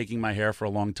taking my hair for a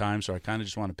long time, so I kind of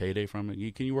just want a payday from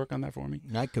it. Can you work on that for me?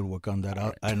 I could work on that.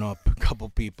 Right. I know a couple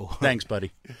people. Thanks,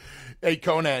 buddy. Hey,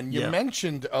 Konnan, you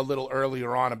mentioned a little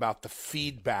earlier on about the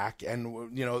feedback,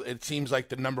 and it seems like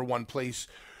the number one place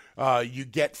you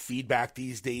get feedback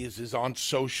these days is on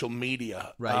social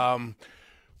media. Right.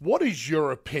 What is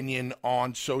your opinion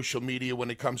on social media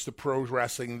when it comes to pro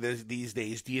wrestling these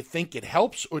days? Do you think it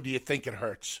helps or do you think it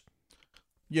hurts?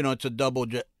 It's a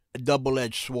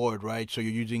double-edged sword, right? So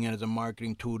you're using it as a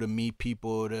marketing tool to meet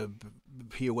people, to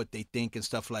hear what they think and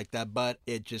stuff like that. But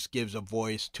it just gives a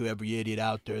voice to every idiot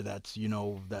out there that's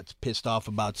pissed off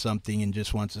about something and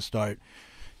just wants to start,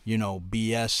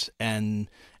 BS. And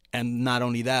not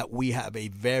only that, we have a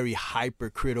very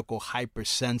hypercritical,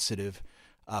 hypersensitive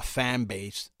fan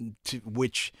base,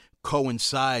 which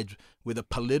coincides with a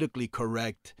politically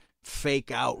correct, fake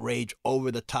outrage,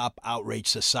 over-the-top outrage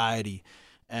society.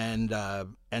 And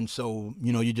so,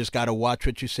 you just got to watch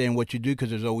what you say and what you do, because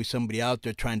there's always somebody out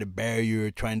there trying to bury you,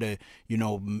 or trying to,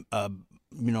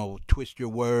 twist your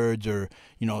words, or,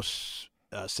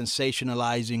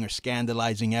 sensationalizing or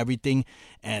scandalizing everything.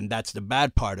 And that's the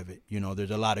bad part of it.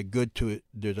 There's a lot of good to it.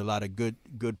 There's a lot of good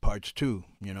parts too,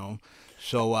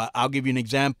 So I'll give you an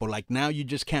example. Like now you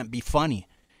just can't be funny.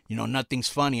 Nothing's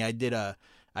funny. I did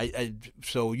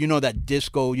so that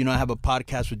Disco, I have a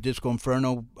podcast with Disco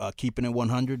Inferno, Keeping It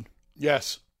 100.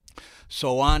 Yes.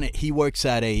 So on it, he works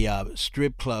at a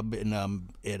strip club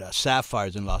at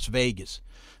Sapphires in Las Vegas.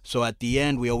 So at the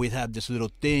end, we always have this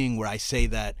little thing where I say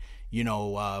that,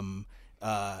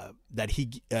 that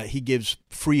he gives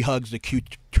free hugs to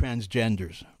cute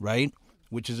transgenders, right?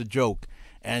 Which is a joke.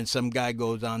 And some guy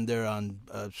goes on there on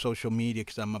social media,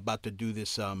 because I'm about to do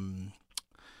this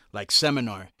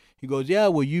seminar. He goes, yeah,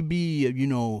 will you be,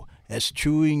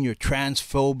 eschewing your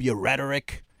transphobia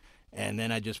rhetoric? And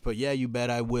then I just put, yeah, you bet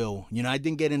I will. I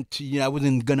didn't get into, I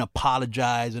wasn't going to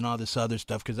apologize and all this other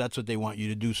stuff, because that's what they want you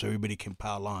to do so everybody can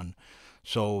pile on.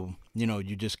 So,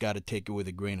 you just got to take it with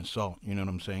a grain of salt. You know what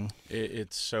I'm saying?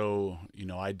 It's so,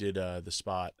 I did the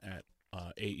spot at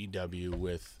AEW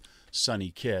with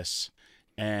Sonny Kiss,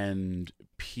 and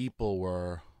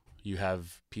you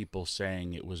have people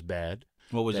saying it was bad.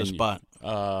 What was the spot?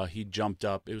 He jumped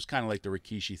up. It was kind of like the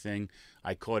Rikishi thing.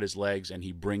 I caught his legs, and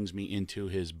he brings me into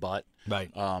his butt. Right.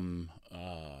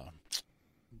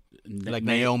 Like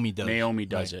Naomi does. Naomi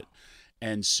does it.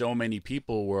 And so many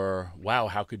people were, wow,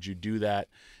 how could you do that?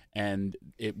 And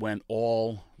it went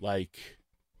all like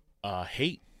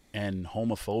hate and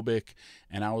homophobic.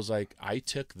 And I was like, I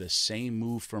took the same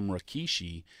move from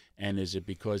Rikishi, and is it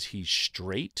because he's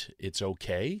straight? It's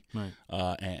okay. Right.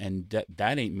 And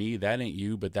that ain't me, that ain't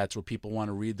you, but that's where people want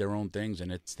to read their own things,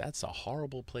 and that's a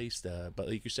horrible place to. But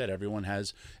like you said,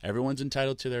 everyone's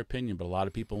entitled to their opinion, but a lot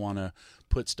of people want to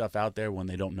put stuff out there when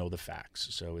they don't know the facts.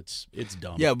 So it's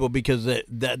dumb. Yeah, but because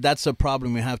that's the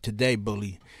problem we have today,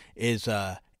 Bully, is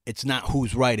it's not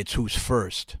who's right, it's who's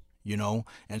first.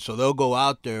 And so they'll go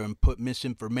out there and put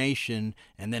misinformation,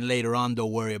 and then later on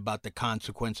they'll worry about the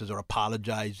consequences or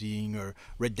apologizing or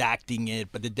redacting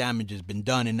it, but the damage has been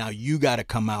done, and now you got to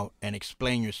come out and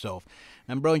explain yourself.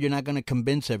 And, bro, you're not going to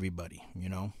convince everybody,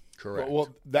 Correct. Well,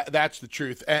 that's the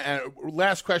truth. And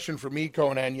last question for me,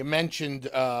 Conan. You mentioned,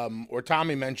 or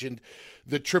Tommy mentioned,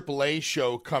 the AAA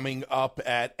show coming up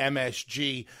at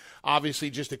MSG. Obviously,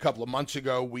 just a couple of months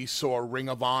ago, we saw Ring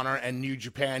of Honor and New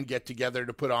Japan get together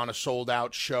to put on a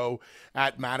sold-out show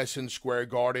at Madison Square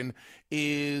Garden.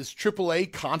 Is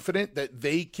AAA confident that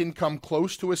they can come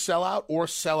close to a sellout or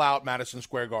sell out Madison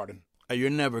Square Garden? You're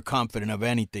never confident of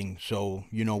anything. So,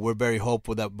 we're very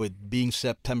hopeful that with being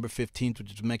September 15th,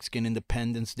 which is Mexican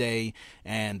Independence Day,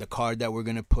 and the card that we're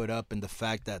going to put up, and the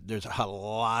fact that there's a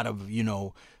lot of,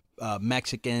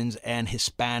 Mexicans and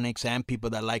Hispanics and people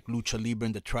that like Lucha Libre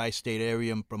in the tri-state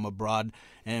area from abroad,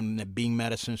 and being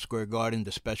Madison Square Garden,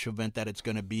 the special event that it's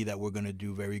going to be, that we're going to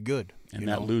do very good. And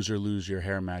that loser lose your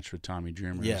hair match with Tommy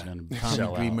Dreamer is going to Tommy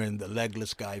sell Dreamer out. and the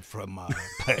legless guy from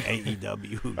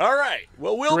AEW. All right.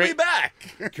 Well, we'll be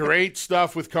back. Great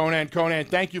stuff with Conan. Conan,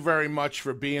 thank you very much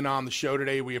for being on the show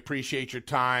today. We appreciate your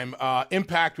time.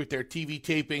 Impact with their TV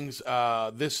tapings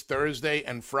this Thursday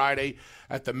and Friday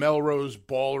at the Melrose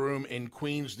Ballroom in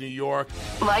Queens, New York.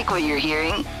 Like what you're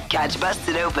hearing? Catch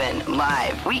Busted Open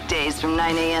live weekdays from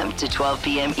 9 a.m. to 12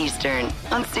 p.m. Eastern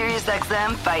on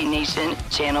SiriusXM Fight Nation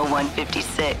Channel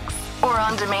 156 or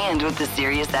on demand with the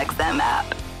SiriusXM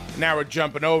app. Now we're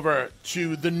jumping over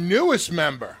to the newest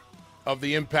member of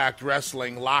the Impact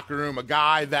Wrestling locker room, a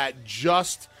guy that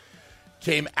just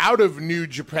came out of New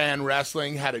Japan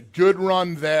Wrestling, had a good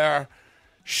run there,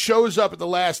 shows up at the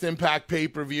last Impact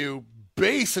pay-per-view,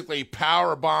 basically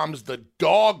power bombs the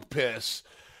dog piss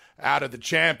out of the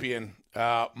champion,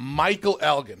 Michael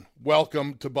Elgin.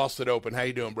 Welcome to Busted Open. How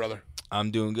you doing, brother?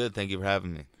 I'm doing good. Thank you for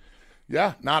having me.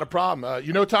 Yeah, not a problem.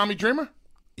 You know Tommy Dreamer?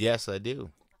 Yes, I do.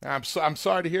 I'm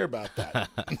sorry to hear about that.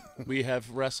 We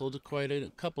have wrestled quite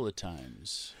a couple of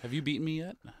times. Have you beaten me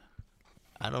yet?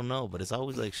 I don't know, but it's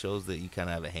always like shows that you kind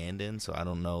of have a hand in, so I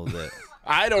don't know that.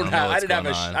 I didn't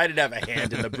have a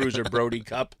hand in the Bruiser Brody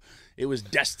Cup. It was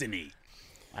destiny.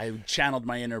 I channeled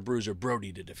my inner Bruiser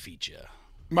Brody to defeat you.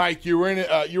 Mike, you were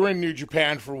in New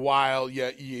Japan for a while.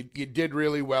 You did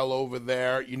really well over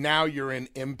there. Now you're in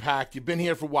Impact. You've been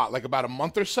here for what, like about a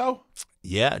month or so?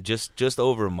 Yeah, just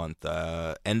over a month.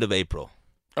 End of April.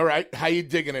 All right. How you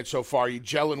digging it so far? You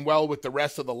gelling well with the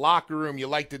rest of the locker room? You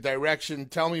like the direction?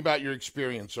 Tell me about your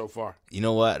experience so far. You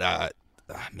know what?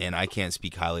 Man, I can't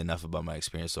speak highly enough about my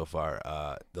experience so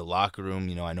far. The locker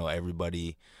room, I know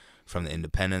everybody from the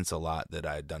independents a lot that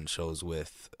I had done shows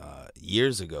with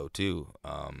years ago too,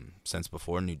 since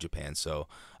before New Japan. So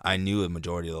I knew a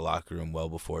majority of the locker room well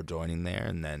before joining there.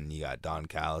 And then you got Don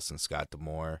Callis and Scott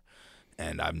D'Amore,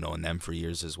 and I've known them for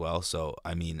years as well. So,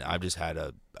 I mean, I've just had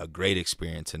a great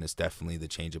experience, and it's definitely the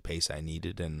change of pace I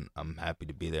needed, and I'm happy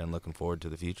to be there and looking forward to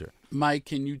the future. Mike,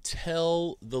 can you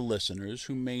tell the listeners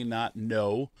who may not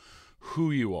know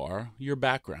who you are, your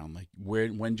background, like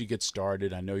when did you get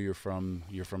started? I know you're from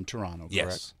Toronto,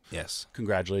 correct? Yes.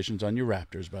 Congratulations on your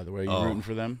Raptors, by the way. Are you rooting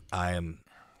for them? I am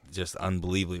just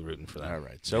unbelievably rooting for them. All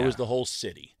right. So is the whole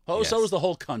city. Yes. So is the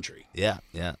whole country. Yeah.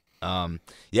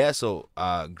 So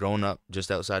growing up just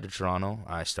outside of Toronto,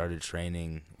 I started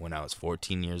training when I was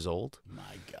 14 years old. My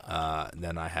God.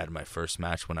 Then I had my first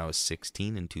match when I was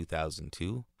 16 in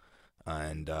 2002.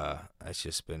 And it's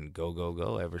just been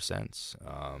go ever since.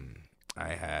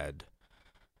 I had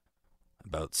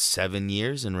about 7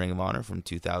 years in Ring of Honor from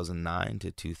 2009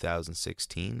 to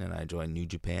 2016, and I joined New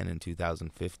Japan in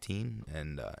 2015.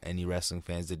 And any wrestling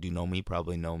fans that do know me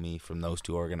probably know me from those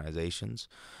two organizations.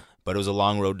 But it was a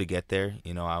long road to get there.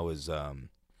 I was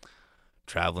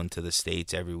traveling to the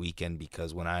States every weekend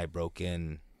because when I broke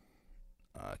in,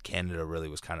 Canada really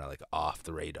was kind of like off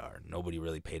the radar. Nobody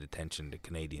really paid attention to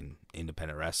Canadian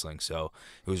independent wrestling. So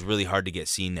it was really hard to get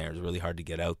seen there. It was really hard to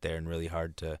get out there and really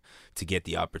hard to get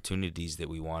the opportunities that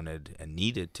we wanted and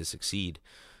needed to succeed.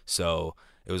 So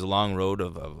it was a long road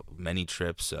of many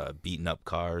trips, beating up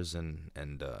cars and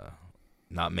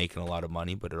not making a lot of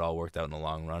money, but it all worked out in the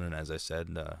long run. And as I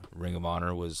said, Ring of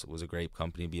Honor was a great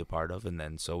company to be a part of, and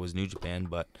then so was New Japan.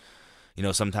 But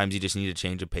sometimes you just need to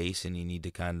change a pace, and you need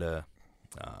to kind of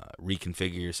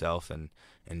reconfigure yourself and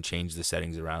change the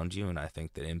settings around you. And I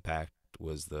think that Impact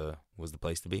was the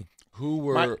place to be. Who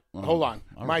were? Hold on,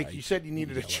 Mike. right. You said you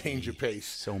needed to change your pace.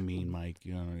 So mean, Mike.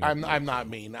 I'm not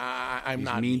mean. I'm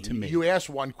not mean to me. You asked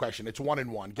one question. It's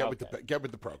 1-1. Get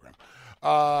with the program.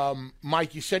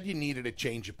 Mike, you said you needed to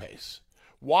change your pace.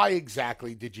 Why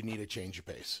exactly did you need to change your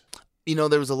pace?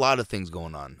 There was a lot of things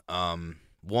going on.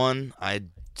 One, I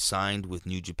signed with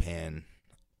New Japan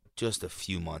just a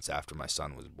few months after my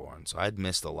son was born, so I'd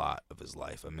missed a lot of his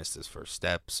life. I missed his first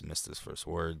steps, missed his first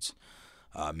words,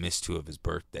 missed 2 of his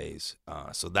birthdays.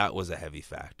 So that was a heavy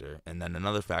factor. And then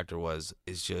another factor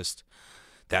is just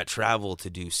that travel to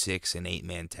do 6 and 8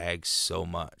 man tags so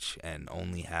much and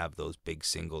only have those big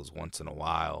singles once in a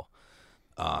while.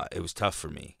 It was tough for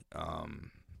me.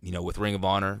 With Ring of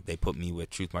Honor, they put me with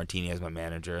Truth Martini as my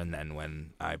manager, and then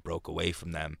when I broke away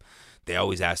from them, they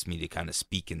always asked me to kind of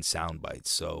speak in sound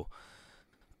bites. So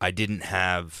I didn't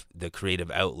have the creative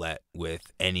outlet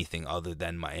with anything other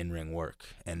than my in-ring work.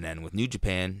 And then with New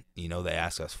Japan, they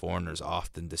ask us foreigners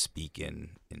often to speak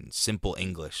in simple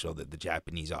English so that the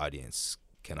Japanese audience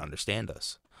can understand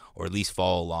us, or at least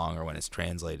follow along, or when it's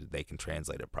translated, they can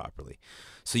translate it properly.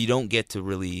 So you don't get to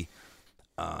really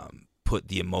put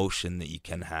the emotion that you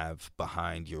can have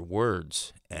behind your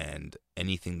words, and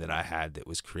anything that I had that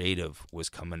was creative was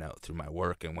coming out through my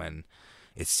work. And when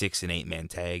it's 6 and 8 man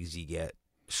tags, you get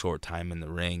short time in the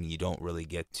ring. You don't really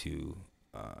get to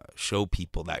show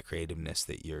people that creativeness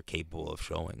that you're capable of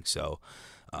showing. So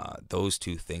those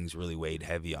 2 things really weighed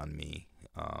heavy on me,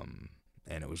 and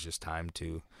it was just time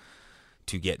to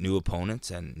get new opponents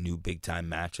and new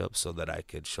big-time matchups so that I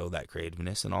could show that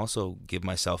creativeness, and also give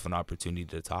myself an opportunity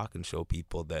to talk and show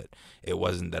people that it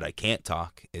wasn't that I can't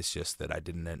talk, it's just that I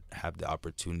didn't have the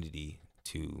opportunity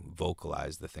to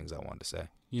vocalize the things I wanted to say.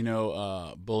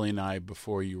 Bully and I,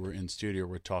 before you were in studio,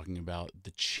 were talking about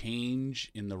the change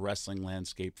in the wrestling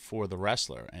landscape for the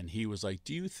wrestler, and he was like,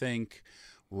 do you think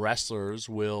wrestlers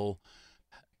will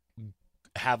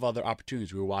have other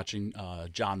opportunities? We were watching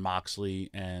Jon Moxley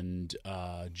and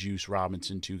Juice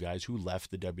Robinson, 2 guys who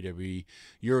left the WWE.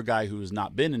 You're a guy who has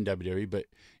not been in WWE, but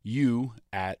you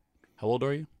how old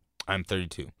are you? I'm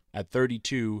 32. At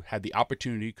 32, had the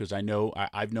opportunity, because I know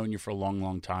I've known you for a long,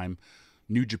 long time.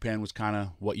 New Japan was kind of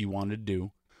what you wanted to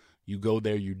do. You go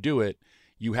there, you do it.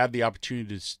 You have the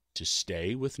opportunity to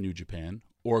stay with New Japan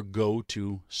or go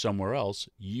to somewhere else.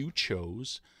 You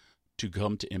chose to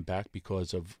come to Impact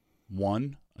because of,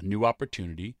 1, a new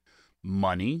opportunity,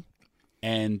 money,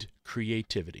 and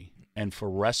creativity. And for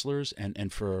wrestlers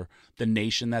and for the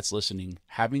nation that's listening,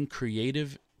 having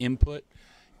creative input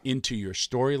into your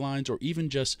storylines, or even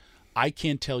just, I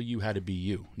can't tell you how to be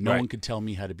you. No one can tell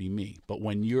me how to be me. But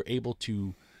when you're able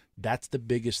to, that's the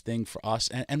biggest thing for us.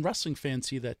 And wrestling fans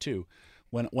see that too.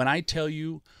 When I tell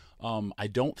you, I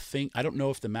don't know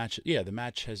if the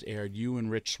match has aired, you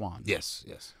and Rich Swann. Yes.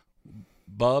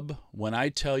 Bub, when I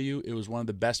tell you it was one of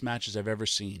the best matches I've ever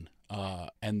seen,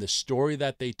 and the story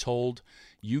that they told,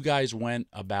 you guys went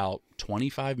about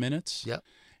 25 minutes. Yep.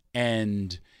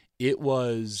 And it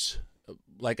was,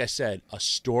 like I said, a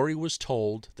story was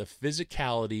told, the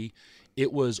physicality,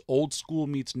 it was old school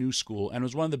meets new school, and it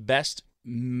was one of the best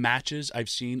matches I've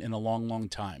seen in a long, long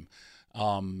time.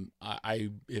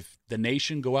 If the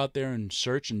nation, go out there and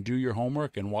search and do your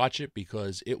homework and watch it,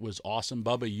 because it was awesome.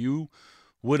 Bubba, you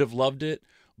would have loved it,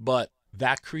 but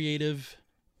that creative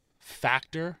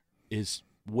factor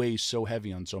weighs so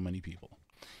heavy on so many people.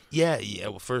 Yeah.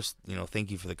 Well, first, thank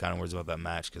you for the kind words about that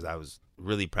match, because I was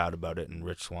really proud about it, and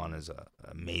Rich Swann is an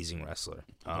amazing wrestler.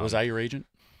 Was I your agent?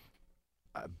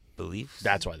 I believe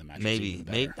that's why the match.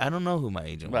 Maybe I don't know who my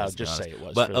agent was. Well, just say it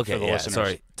was. But for the listeners.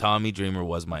 Sorry. Tommy Dreamer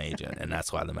was my agent, and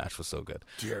that's why the match was so good.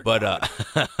 Dear but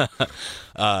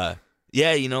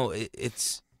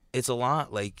it's a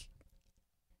lot. Like,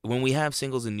 when we have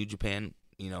singles in New Japan,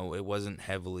 it wasn't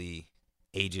heavily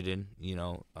aged in.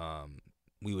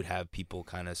 We would have people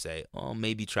kind of say, oh,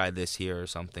 maybe try this here or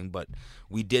something, but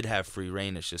we did have free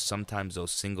reign. It's just sometimes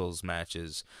those singles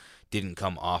matches didn't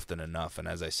come often enough. And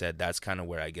as I said, that's kind of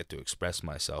where I get to express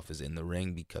myself, is in the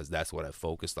ring, because that's what I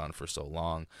focused on for so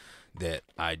long, that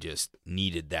I just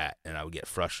needed that, and I would get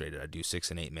frustrated. I'd do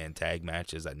 6 and 8 man tag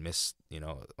matches. I'd miss,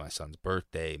 my son's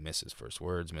birthday, miss his first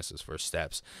words, miss his first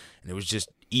steps, and it was just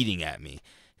eating at me.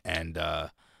 And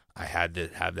I had to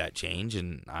have that change,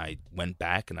 and I went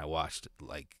back and I watched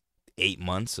like 8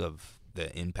 months of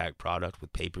the Impact product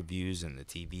with pay-per-views and the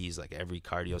TVs. Like, every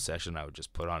cardio session I would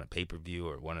just put on a pay-per-view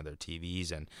or one of their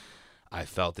TVs, and I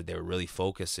felt that they were really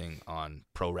focusing on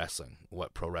pro wrestling,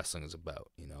 what pro wrestling is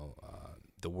about,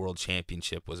 the World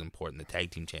Championship was important, the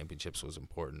Tag Team Championships was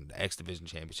important, the X Division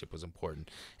Championship was important.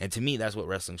 And to me, that's what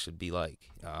wrestling should be like.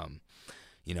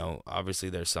 You know, obviously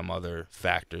there's some other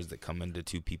factors that come into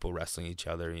two people wrestling each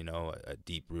other, you know, a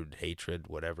deep-rooted hatred,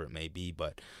 whatever it may be.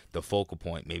 But the focal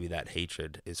point, maybe that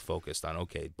hatred is focused on,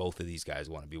 okay, both of these guys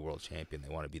want to be world champion.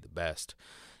 They want to be the best.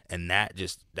 And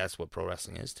that's what pro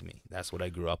wrestling is to me. That's what I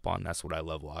grew up on. That's what I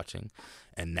love watching.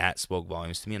 And that spoke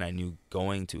volumes to me. And I knew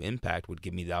going to Impact would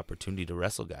give me the opportunity to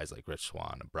wrestle guys like Rich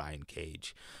Swann and Brian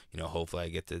Cage. You know, hopefully I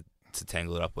get to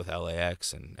tangle it up with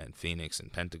LAX and Phoenix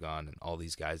and Pentagon and all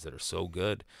these guys that are so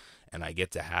good. And I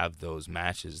get to have those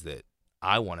matches that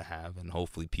I want to have and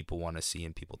hopefully people want to see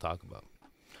and people talk about.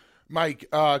 Mike,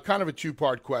 kind of a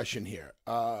two-part question here.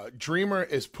 Dreamer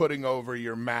is putting over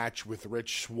your match with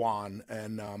Rich Swann,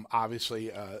 and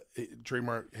obviously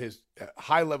Dreamer has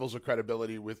high levels of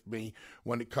credibility with me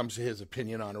when it comes to his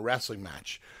opinion on a wrestling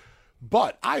match.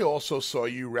 But I also saw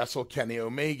you wrestle Kenny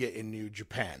Omega in New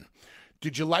Japan.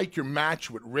 Did you like your match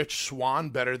with Rich Swann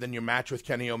better than your match with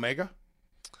Kenny Omega?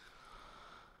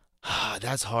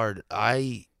 That's hard.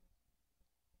 I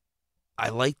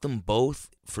like them both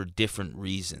for different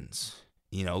reasons,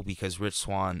 you know, because Rich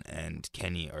Swann and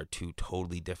Kenny are two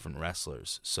totally different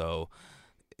wrestlers. So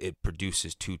it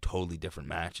produces two totally different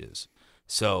matches.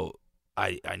 So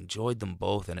I enjoyed them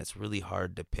both, and it's really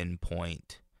hard to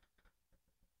pinpoint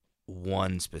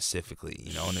one specifically,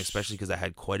 you know, and especially because I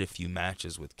had quite a few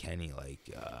matches with Kenny. Like,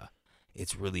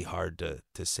 it's really hard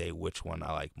to say which one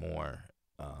I like more.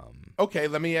 Okay,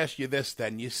 let me ask you this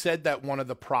then. You said that one of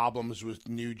the problems with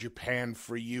New Japan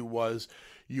for you was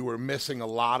you were missing a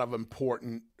lot of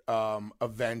important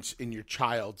events in your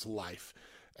child's life.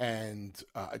 And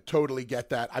I totally get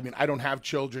that. I mean, I don't have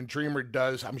children. Dreamer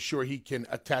does. I'm sure he can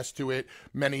attest to it.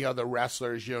 Many other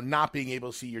wrestlers, you know, not being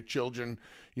able to see your children,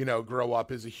 you know, grow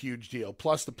up is a huge deal.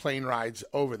 Plus the plane rides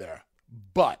over there.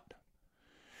 But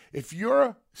if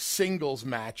your singles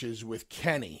matches with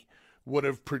Kenny would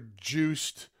have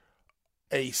produced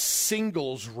a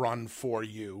singles run for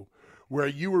you where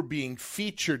you were being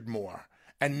featured more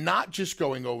and not just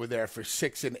going over there for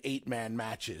 6 and 8 man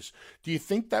matches, do you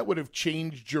think that would have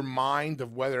changed your mind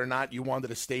of whether or not you wanted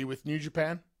to stay with New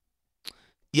Japan?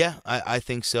 Yeah, I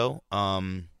think so.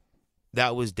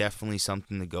 That was definitely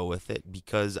something to go with it,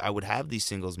 because I would have these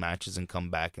singles matches and come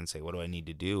back and say, what do I need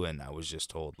to do? And I was just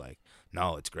told, like,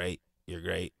 no, it's great. You're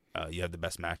great. You have the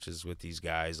best matches with these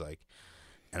guys. Like,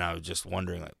 and I was just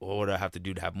wondering, like, well, what do I have to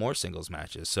do to have more singles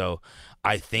matches? So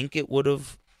I think it would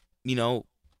have, you know,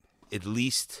 at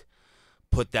least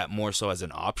put that more so as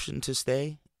an option to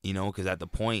stay, you know, because at the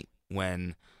point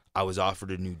when I was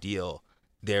offered a new deal,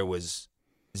 there was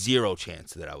zero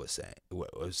chance that I was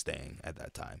staying at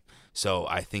that time. So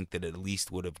I think that at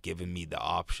least would have given me the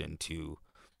option to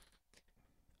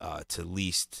at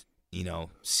least, you know,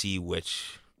 see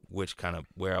which kind of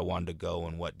where I wanted to go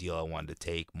and what deal I wanted to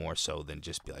take, more so than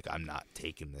just be like, I'm not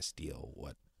taking this deal.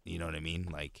 What, you know what I mean?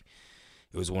 Like,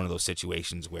 it was one of those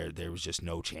situations where there was just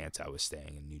no chance I was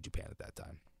staying in New Japan at that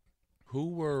time.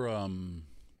 Who were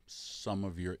some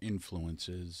of your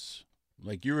influences?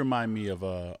 Like, you remind me of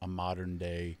a modern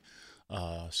day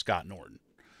Scott Norton.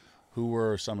 Who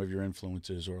were some of your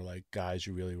influences, or like guys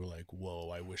you really were like, whoa,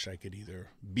 I wish I could either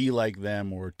be like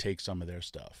them or take some of their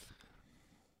stuff?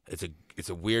 It's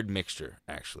a weird mixture,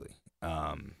 actually.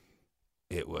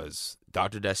 It was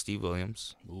Dr. Death Steve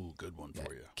Williams. Ooh, good one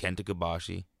for you. Kenta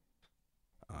Kobashi,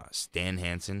 Stan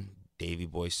Hansen, Davey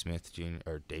Boy Smith Jr.,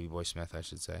 or Davey Boy Smith, I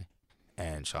should say,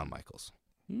 and Shawn Michaels.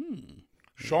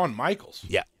 Shawn Michaels?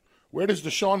 Yeah. Where does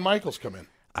the Shawn Michaels come in?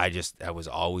 I was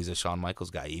always a Shawn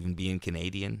Michaels guy, even being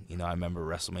Canadian. You know, I remember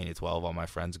WrestleMania 12, all my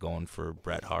friends going for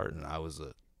Bret Hart, and I was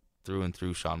a through and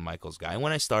through Shawn Michaels guy. And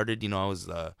when I started, you know, I was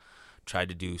tried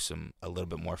to do a little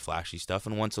bit more flashy stuff,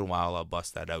 and once in a while I'll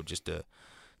bust that out just to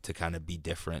kind of be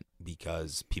different,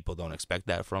 because people don't expect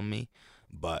that from me.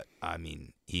 But I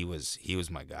mean, he was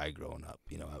my guy growing up,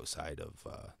 you know, outside of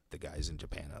the guys in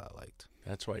Japan that I liked.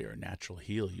 That's why you're a natural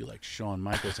heel. You like Shawn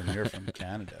Michaels, and you're from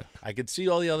Canada. I could see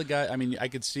all the other guys. I mean, I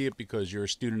could see it because you're a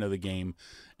student of the game,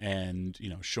 and you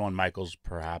know, Shawn Michaels,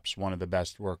 perhaps one of the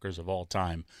best workers of all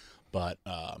time. But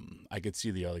I could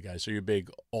see the other guys. So you're a big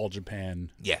All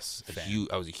Japan. Yes, fan.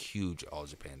 I was a huge All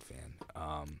Japan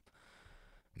fan.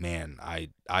 Man,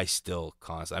 I still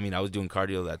constantly. I mean, I was doing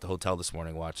cardio at the hotel this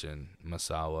morning watching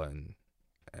Misawa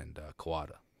and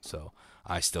Kawada. So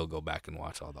I still go back and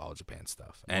watch all the All Japan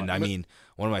stuff. And I mean,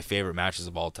 one of my favorite matches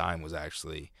of all time was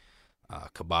actually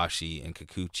Kobashi and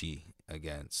Kikuchi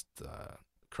against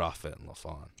Crawford and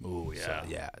LaFon. Oh, yeah. So,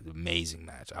 yeah, amazing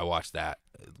match. I watch that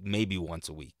maybe once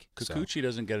a week. Kikuchi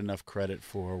doesn't get enough credit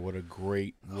for what a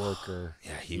great worker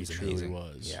he was truly amazing.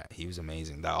 was. Yeah, he was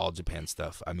amazing. That All Japan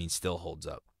stuff, I mean, still holds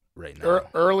up right now.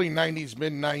 Early 90s,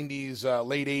 mid 90s,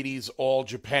 late 80s, All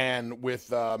Japan with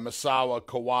Misawa,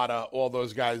 Kawada, all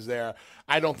those guys there.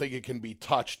 I don't think it can be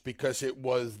touched because it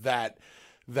was that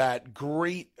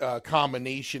great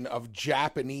combination of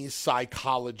Japanese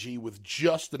psychology with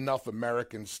just enough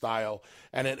American style,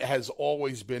 and it has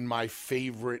always been my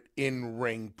favorite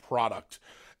in-ring product.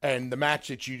 And the match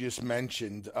that you just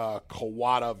mentioned,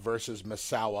 Kawada versus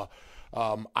Misawa,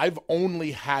 I've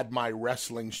only had my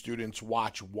wrestling students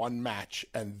watch one match,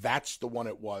 and that's the one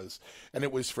it was. And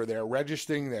it was for their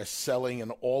registering, their selling,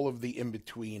 and all of the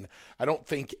in-between. I don't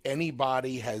think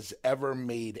anybody has ever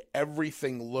made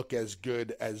everything look as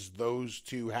good as those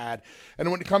two had. And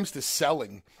when it comes to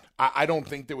selling, I don't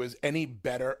think there was any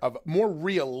better, more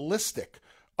realistic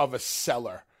of a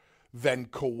seller than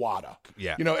Kawada.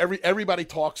 Yeah. You know, everybody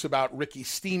talks about Ricky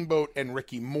Steamboat and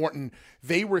Ricky Morton.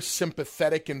 They were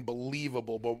sympathetic and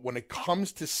believable, but when it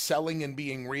comes to selling and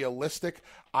being realistic,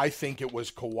 I think it was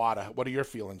Kawada. What are your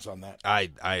feelings on that?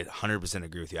 I 100%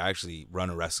 agree with you. I actually run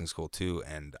a wrestling school too,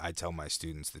 and I tell my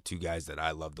students the two guys that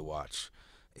I love to watch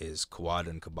is Kawada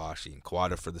and Kobashi. And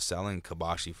Kawada for the selling,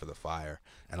 Kobashi for the fire.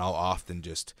 And I'll often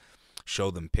just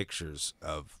show them pictures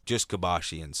of just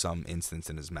Kobashi in some instance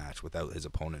in his match without his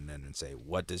opponent in and say,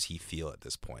 what does he feel at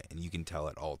this point? And you can tell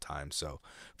at all times. So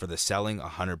for the selling,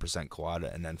 100%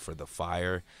 Kawada, and then for the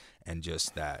fire and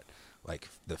just that, like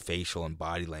the facial and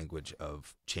body language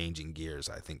of changing gears,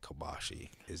 I think Kobashi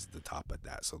is the top of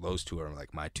that. So those two are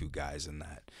like my two guys in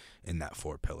that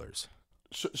four pillars.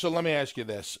 So let me ask you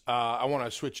this. I want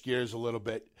to switch gears a little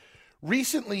bit.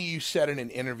 Recently, you said in an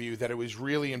interview that it was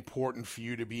really important for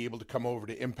you to be able to come over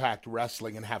to Impact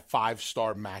Wrestling and have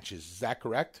 5-star matches. Is that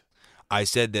correct? I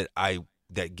said that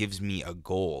that gives me a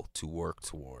goal to work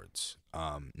towards.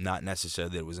 Not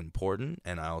necessarily that it was important,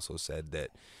 and I also said that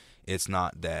it's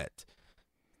not that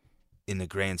in the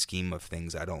grand scheme of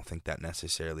things, I don't think that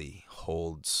necessarily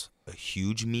holds a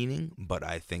huge meaning, but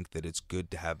I think that it's good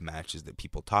to have matches that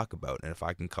people talk about. And if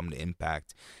I can come to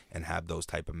Impact and have those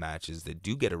type of matches that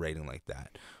do get a rating like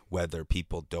that, whether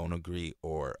people don't agree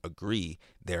or agree,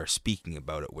 they're speaking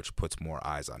about it, which puts more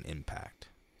eyes on Impact.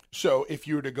 So if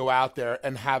you were to go out there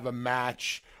and have a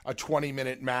match, a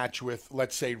 20-minute match with,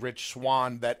 let's say, Rich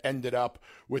Swann that ended up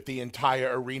with the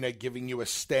entire arena giving you a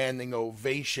standing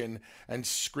ovation and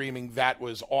screaming that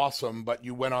was awesome, but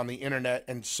you went on the internet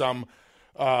and some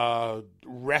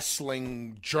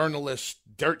wrestling journalist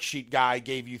dirt sheet guy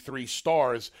gave you 3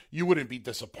 stars, you wouldn't be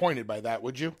disappointed by that,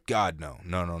 would you? God, no,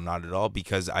 not at all,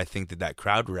 because I think that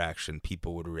crowd reaction,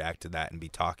 people would react to that and be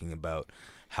talking about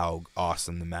how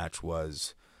awesome the match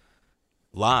was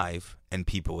live, and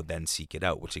people would then seek it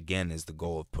out, which again is the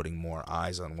goal of putting more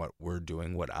eyes on what we're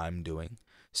doing, what I'm doing.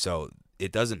 So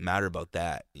it doesn't matter about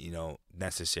that,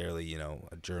 necessarily,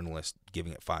 a journalist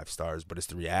giving it 5 stars, but it's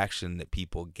the reaction that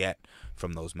people get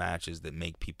from those matches that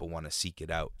make people want to seek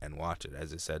it out and watch it.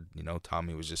 As I said,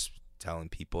 Tommy was just telling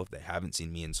people if they haven't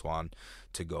seen me and Swann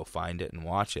to go find it and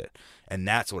watch it. And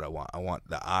that's what I want. I want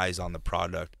the eyes on the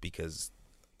product because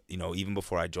even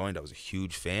before I joined, I was a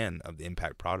huge fan of the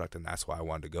Impact product, and that's why I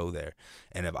wanted to go there.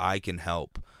 And if I can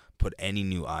help put any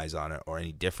new eyes on it or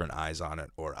any different eyes on it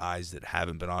or eyes that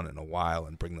haven't been on it in a while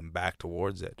and bring them back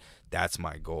towards it, that's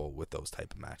my goal with those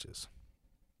type of matches.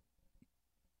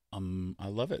 I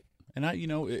love it. And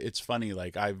it's funny,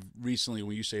 like I've recently,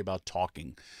 when you say about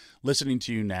talking, listening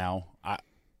to you now,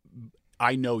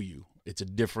 I know you. It's a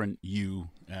different you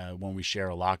when we share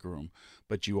a locker room,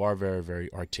 but you are very,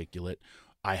 very articulate.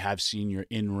 I have seen your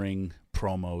in-ring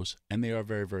promos, and they are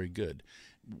very, very good.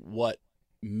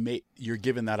 You're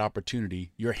given that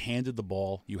opportunity. You're handed the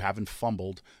ball. You haven't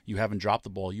fumbled. You haven't dropped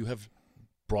the ball. You have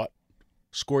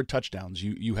scored touchdowns.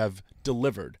 You have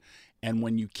delivered. And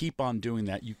when you keep on doing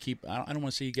that, I don't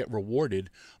want to say you get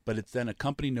rewarded, but it's then a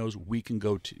company knows we can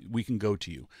go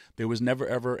to you. There was never,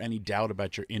 ever any doubt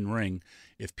about your in-ring.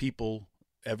 If people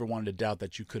ever wanted to doubt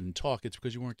that you couldn't talk, it's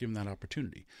because you weren't given that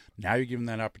opportunity. Now you're given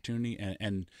that opportunity,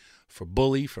 and for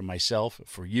Bully, for myself,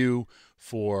 for you,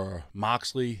 for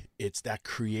Moxley, it's that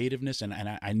creativeness, and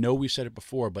I know we said it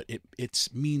before, but it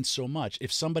means so much.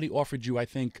 If somebody offered you, I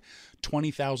think,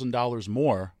 $20,000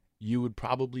 more, you would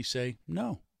probably say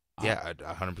no. Yeah,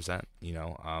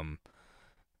 100%.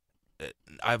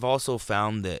 I've also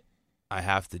found that I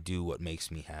have to do what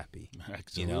makes me happy.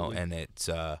 Absolutely. And it's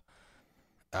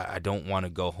I don't want to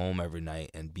go home every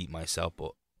night and beat myself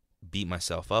beat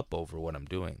myself up over what I'm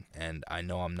doing. And I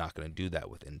know I'm not going to do that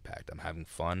with Impact. I'm having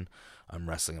fun. I'm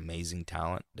wrestling amazing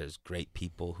talent. There's great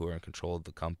people who are in control of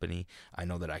the company. I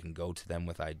know that I can go to them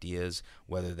with ideas,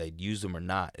 whether they'd use them or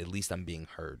not. At least I'm being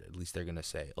heard. At least they're going to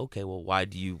say, okay, well, why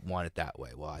do you want it that way?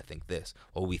 Well, I think this.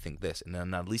 Well, we think this. And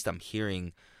then at least I'm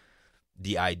hearing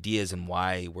the ideas and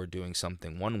why we're doing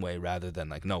something one way rather than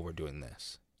like, no, we're doing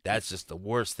this. That's just the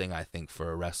worst thing, I think,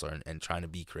 for a wrestler and trying to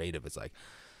be creative. It's like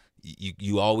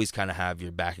you always kind of have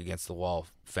your back against the wall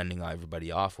fending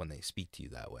everybody off when they speak to you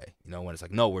that way. You know, when it's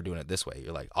like, no, we're doing it this way.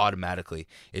 You're like, automatically,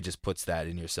 it just puts that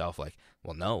in yourself like,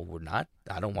 well, no, we're not.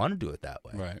 I don't want to do it that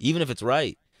way. Right. Even if it's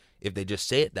right, if they just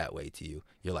say it that way to you,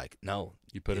 you're like, no.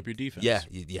 You put up your defense. Yeah,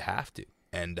 you have to.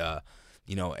 And,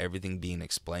 you know, everything being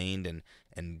explained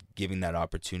and giving that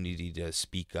opportunity to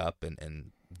speak up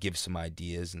and give some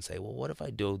ideas and say, well, what if I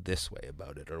do this way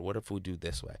about it? Or what if we do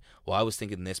this way? Well, I was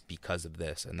thinking this because of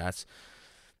this. And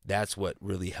that's what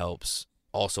really helps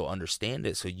also understand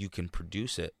it so you can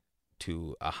produce it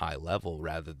to a high level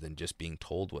rather than just being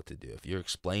told what to do. If you're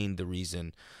explained the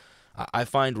reason, I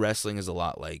find wrestling is a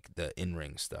lot like the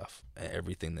in-ring stuff,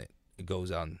 everything that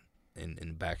goes on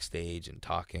in backstage and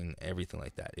talking, everything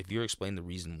like that. If you're explaining the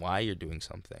reason why you're doing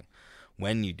something,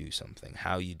 when you do something,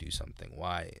 how you do something,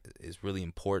 why is really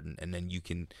important, and then you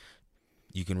can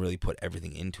really put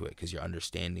everything into it because you're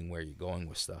understanding where you're going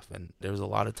with stuff. And there was a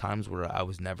lot of times where I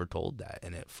was never told that,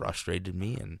 and it frustrated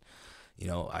me. And you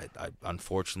know, I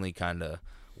unfortunately kind of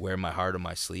wear my heart on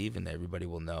my sleeve, and everybody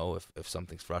will know if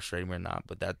something's frustrating me or not.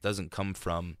 But that doesn't come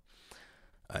from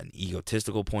an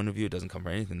egotistical point of view. It doesn't come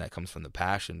from anything. That comes from the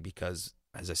passion because,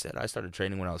 as I said, I started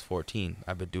training when I was 14.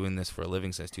 I've been doing this for a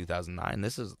living since 2009.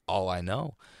 This is all I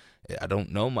know. I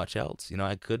don't know much else. You know,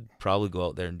 I could probably go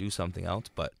out there and do something else,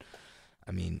 but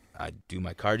I mean, I do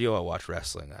my cardio, I watch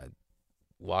wrestling, I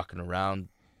walking around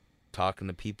talking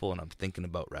to people, and I'm thinking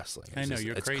about wrestling. I know,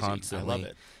 you're crazy. I love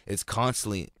it. It's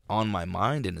constantly on my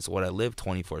mind, and it's what I live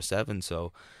 24/7.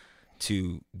 So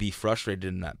to be frustrated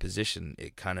in that position,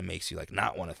 it kind of makes you like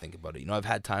not want to think about it. You know, I've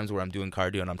had times where I'm doing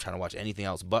cardio and I'm trying to watch anything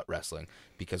else but wrestling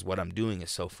because what I'm doing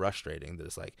is so frustrating that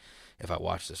it's like, if I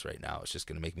watch this right now, it's just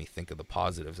going to make me think of the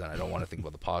positives, and I don't want to think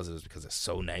about the positives because it's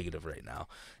so negative right now.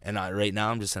 And right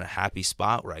now I'm just in a happy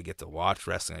spot where I get to watch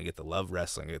wrestling, I get to love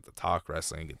wrestling, I get to talk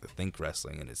wrestling, I get to think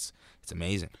wrestling, and it's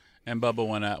amazing. And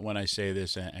Bubba, when I say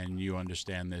this and you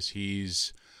understand this,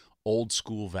 he's old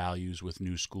school values with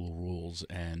new school rules,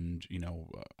 and you know,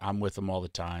 I'm with him all the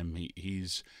time.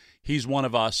 He's one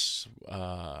of us,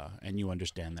 and you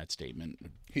understand that statement.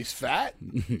 He's fat?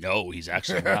 No, he's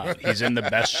actually not. He's in the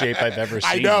best shape I've ever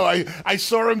seen. I know. I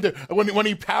saw him when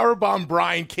he powerbombed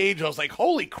Brian Cage. I was like,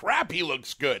 holy crap, he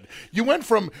looks good. You went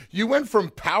from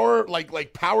power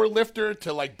like power lifter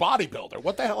to like bodybuilder.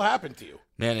 What the hell happened to you?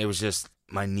 Man, it was just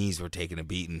my knees were taking a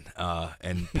beating,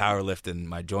 and powerlifting,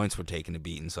 my joints were taking a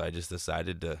beating. So I just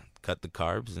decided to cut the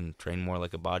carbs and train more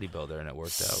like a bodybuilder, and it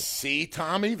worked out. See,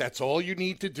 Tommy, that's all you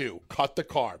need to do. Cut the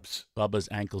carbs. Bubba's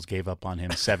ankles gave up on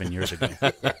him 7 years ago.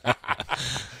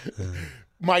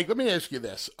 Mike, let me ask you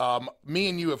this. Me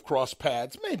and you have crossed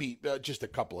paths maybe just a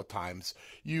couple of times.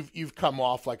 You've come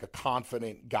off like a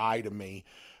confident guy to me.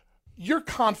 You're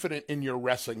confident in your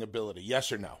wrestling ability,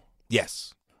 yes or no?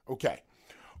 Yes. Okay.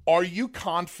 Are you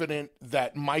confident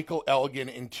that Michael Elgin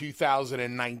in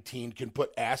 2019 can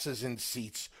put asses in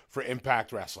seats for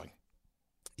Impact Wrestling?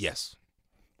 Yes.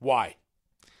 Why?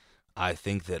 I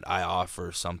think that I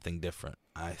offer something different.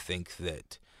 I think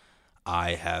that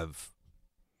I have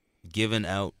given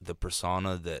out the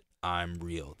persona that I'm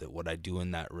real, that what I do in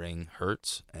that ring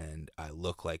hurts, and I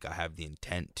look like I have the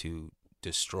intent to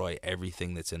destroy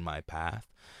everything that's in my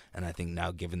path. And I think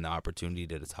now, given the opportunity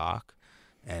to talk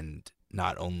and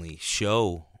not only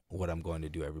show what I'm going to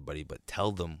do to everybody, but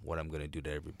tell them what I'm going to do to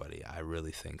everybody, I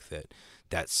really think that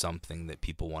that's something that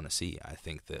people want to see. I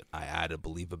think that I add a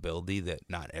believability that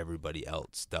not everybody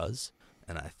else does,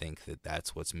 and I think that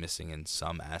that's what's missing in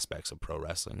some aspects of pro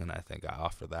wrestling, and I think I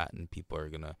offer that, and people are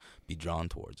going to be drawn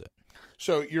towards it.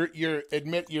 So you're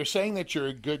saying that you're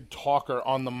a good talker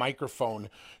on the microphone.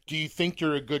 Do you think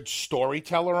you're a good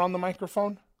storyteller on the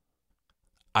microphone?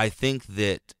 I think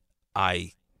that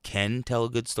I can tell a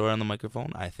good story on the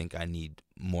microphone. I think I need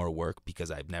more work because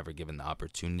I've never given the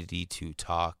opportunity to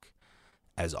talk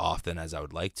as often as I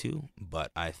would like to.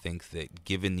 But I think that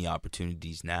given the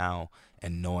opportunities now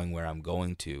and knowing where I'm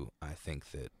going to, I think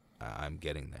that I'm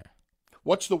getting there.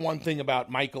 What's the one thing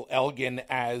about Michael Elgin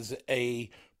as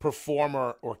a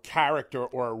performer or character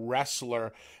or a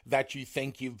wrestler that you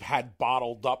think you've had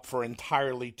bottled up for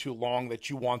entirely too long that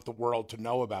you want the world to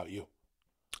know about you?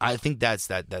 I think that's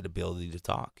that ability to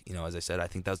talk. As I said, I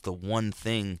think that's the one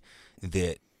thing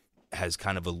that has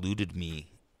kind of eluded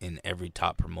me in every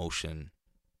top promotion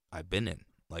I've been in.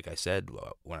 Like I said,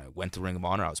 when I went to Ring of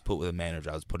Honor, I was put with a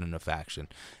manager, I was put in a faction,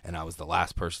 and I was the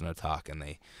last person to talk, and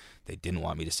they didn't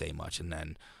want me to say much. And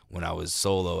then when I was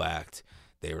solo act,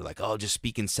 they were like, "Oh, just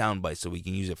speak in sound bites so we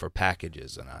can use it for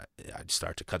packages." And I'd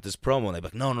start to cut this promo, and they'd be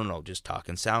like, no, just talk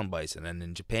in sound bites. And then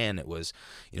in Japan, it was,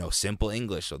 simple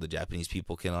English so the Japanese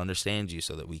people can understand you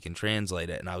so that we can translate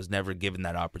it. And I was never given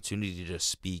that opportunity to just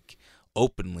speak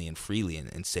openly and freely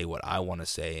and say what I want to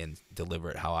say and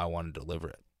deliver it how I want to deliver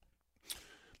it.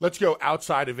 Let's go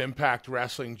outside of Impact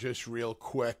Wrestling just real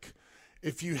quick.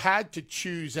 If you had to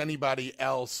choose anybody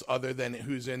else other than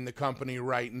who's in the company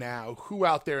right now, who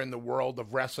out there in the world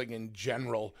of wrestling in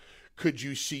general could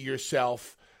you see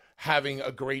yourself having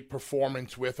a great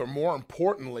performance with, or more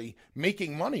importantly,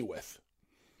 making money with?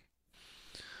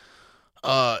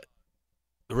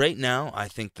 Right now, I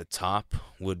think the top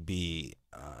would be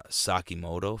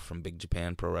Sakimoto from Big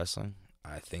Japan Pro Wrestling.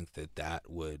 I think that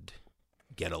would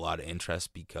get a lot of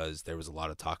interest because there was a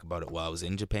lot of talk about it while I was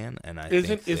in Japan, and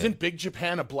isn't Big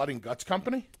Japan a blood and guts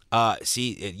company?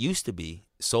 See, it used to be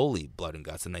solely blood and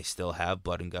guts, and they still have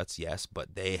blood and guts, yes,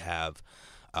 but they have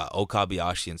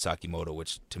Okabayashi and Sakimoto,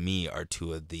 which to me are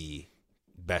two of the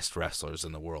best wrestlers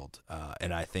in the world,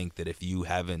 and I think that if you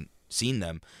haven't seen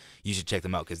them, you should check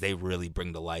them out because they really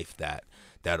bring to life that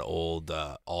old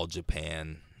All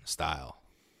Japan style.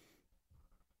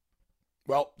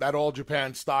 Well, that All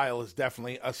Japan style is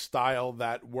definitely a style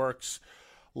that works.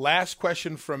 Last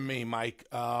question from me, Mike.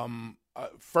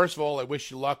 First of all, I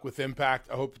wish you luck with Impact.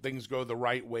 I hope things go the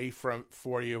right way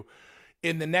for you.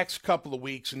 In the next couple of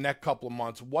weeks and next couple of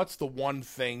months, what's the one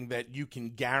thing that you can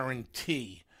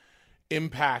guarantee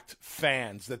Impact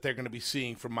fans that they're going to be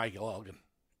seeing from Michael Elgin?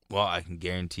 Well, I can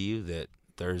guarantee you that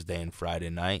Thursday and Friday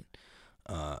night,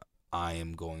 I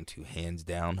am going to, hands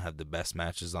down, have the best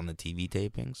matches on the TV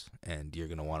tapings, and you're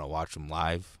going to want to watch them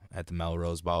live at the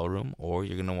Melrose Ballroom, or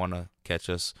you're going to want to catch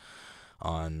us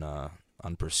on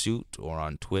Pursuit or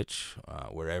on Twitch,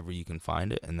 wherever you can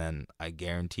find it. And then I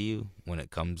guarantee you, when it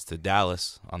comes to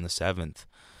Dallas on the 7th,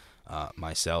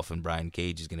 myself and Brian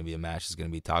Cage is going to be a match that's going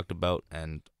to be talked about,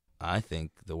 and I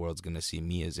think the world's going to see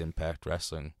me as Impact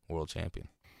Wrestling World Champion.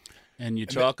 And you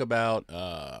talk about...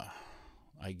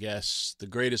 I guess the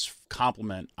greatest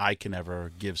compliment I can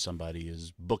ever give somebody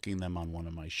is booking them on one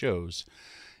of my shows.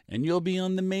 And you'll be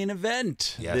on the main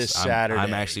event this Saturday.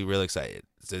 I'm actually really excited.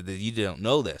 So that you don't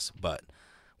know this, but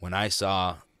when I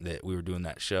saw that we were doing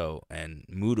that show and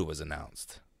Muta was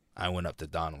announced, I went up to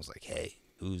Don and was like, "Hey,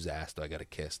 whose ass do I got to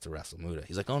kiss to wrestle Muta?"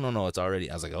 He's like, "Oh, no, it's already."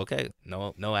 I was like, "Okay,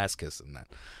 no ass kissing then."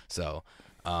 So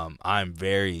I'm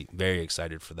very, very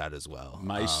excited for that as well.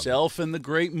 Myself and the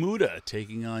great Muta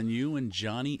taking on you and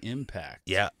Johnny Impact.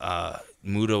 Yeah,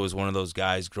 Muta was one of those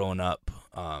guys growing up.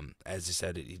 As I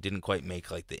said, he didn't quite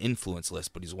make like the influence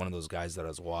list, but he's one of those guys that I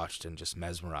was watched and just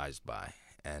mesmerized by.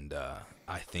 And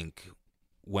I think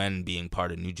when being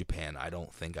part of New Japan, I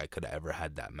don't think I could have ever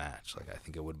had that match. Like, I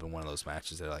think it would have been one of those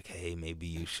matches that are like, hey, maybe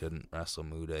you shouldn't wrestle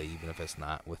Muta, even if it's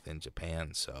not within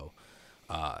Japan. So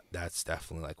that's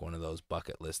definitely like one of those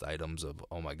bucket list items of,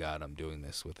 oh my God, I'm doing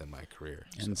this within my career.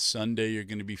 And Sunday you're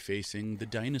going to be facing the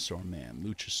Dinosaur Man,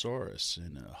 Luchasaurus,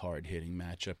 in a hard-hitting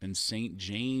matchup in St.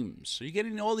 James. So you're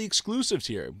getting all the exclusives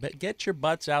here. But get your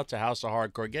butts out to House of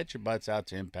Hardcore. Get your butts out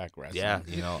to Impact Wrestling.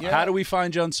 Yeah, How do we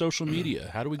find you on social media?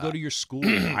 How do we go to your school?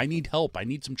 I need help. I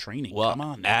need some training. Well, come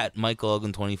on. At Michael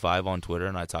Elgin 25 on Twitter,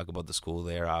 and I talk about the school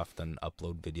there. I often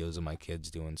upload videos of my kids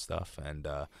doing stuff, and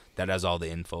that has all the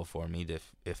info for me.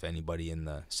 If anybody in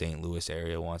the St. Louis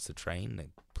area wants to train,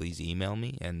 then please email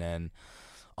me. And then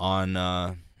on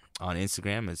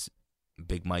Instagram it's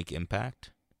Big Mike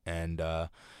Impact, and the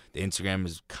Instagram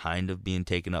is kind of being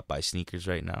taken up by sneakers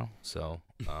right now. So,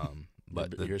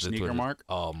 but your sneaker Twitter, mark?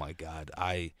 Oh my God,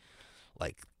 I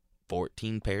like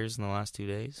 14 pairs in the last 2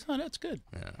 days. Oh, that's good.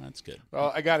 Yeah, that's good.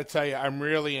 Well, I got to tell you, I'm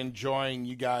really enjoying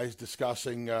you guys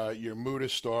discussing your Muta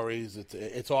stories.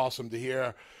 It's awesome to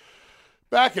hear.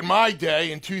 Back in my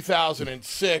day, in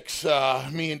 2006,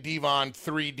 me and Devon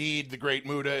 3D'd the Great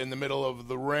Muta in the middle of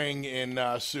the ring in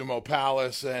Sumo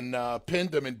Palace and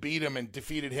pinned him and beat him and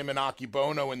defeated him and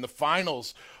Akibono in the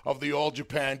finals of the All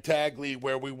Japan Tag League,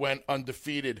 where we went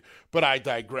undefeated. But I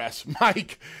digress.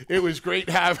 Mike, it was great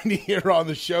having you here on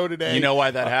the show today. You know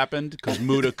why that happened? Because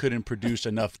Muta couldn't produce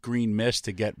enough green mist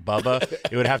to get Bubba.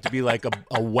 It would have to be like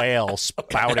a whale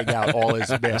spouting out all his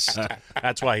mist.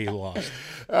 That's why he lost.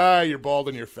 You're bald.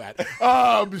 balding, you're fat.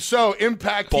 So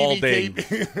Impact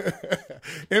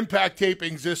Impact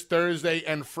tapings this Thursday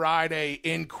and Friday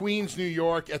in Queens, New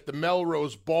York at the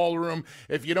Melrose Ballroom.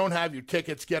 If you don't have your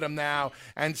tickets, get them now.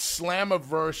 And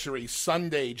Slammiversary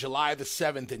Sunday, July the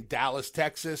 7th in Dallas,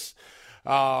 Texas.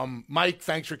 Mike,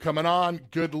 thanks for coming on.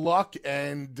 Good luck,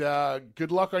 and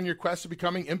good luck on your quest to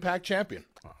becoming Impact champion.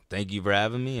 Thank you for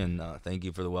having me, and thank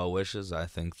you for the well wishes. I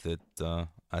think that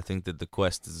the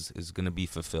quest is going to be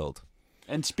fulfilled.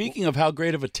 And speaking of how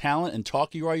great of a talent and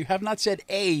talker you are, you have not said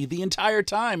A the entire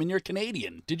time, and you're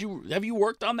Canadian. Have you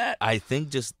worked on that? I think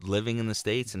just living in the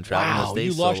States and traveling the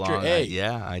States you lost so long. your A.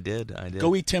 Yeah, I did.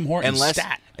 Go eat Tim Hortons.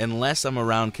 Unless I'm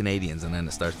around Canadians, and then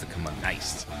it starts to come up.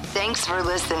 Nice. Thanks for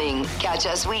listening. Catch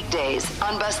us weekdays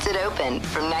on Busted Open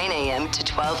from 9 a.m. to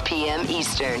 12 p.m.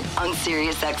 Eastern on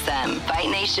SiriusXM, Fight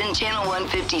Nation Channel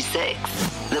 156.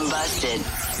 The Busted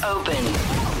Open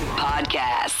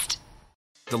Podcast.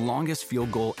 The longest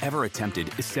field goal ever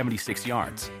attempted is 76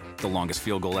 yards. The longest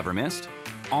field goal ever missed?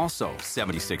 Also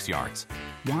 76 yards.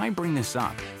 Why bring this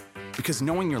up? Because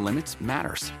knowing your limits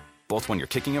matters, both when you're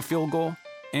kicking a field goal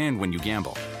and when you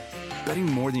gamble. Betting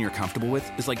more than you're comfortable with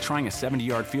is like trying a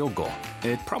 70-yard field goal.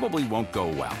 It probably won't go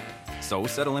well. So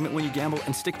set a limit when you gamble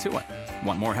and stick to it.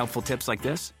 Want more helpful tips like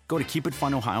this? Go to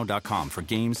keepitfunohio.com for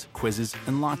games, quizzes,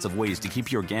 and lots of ways to keep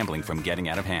your gambling from getting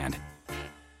out of hand.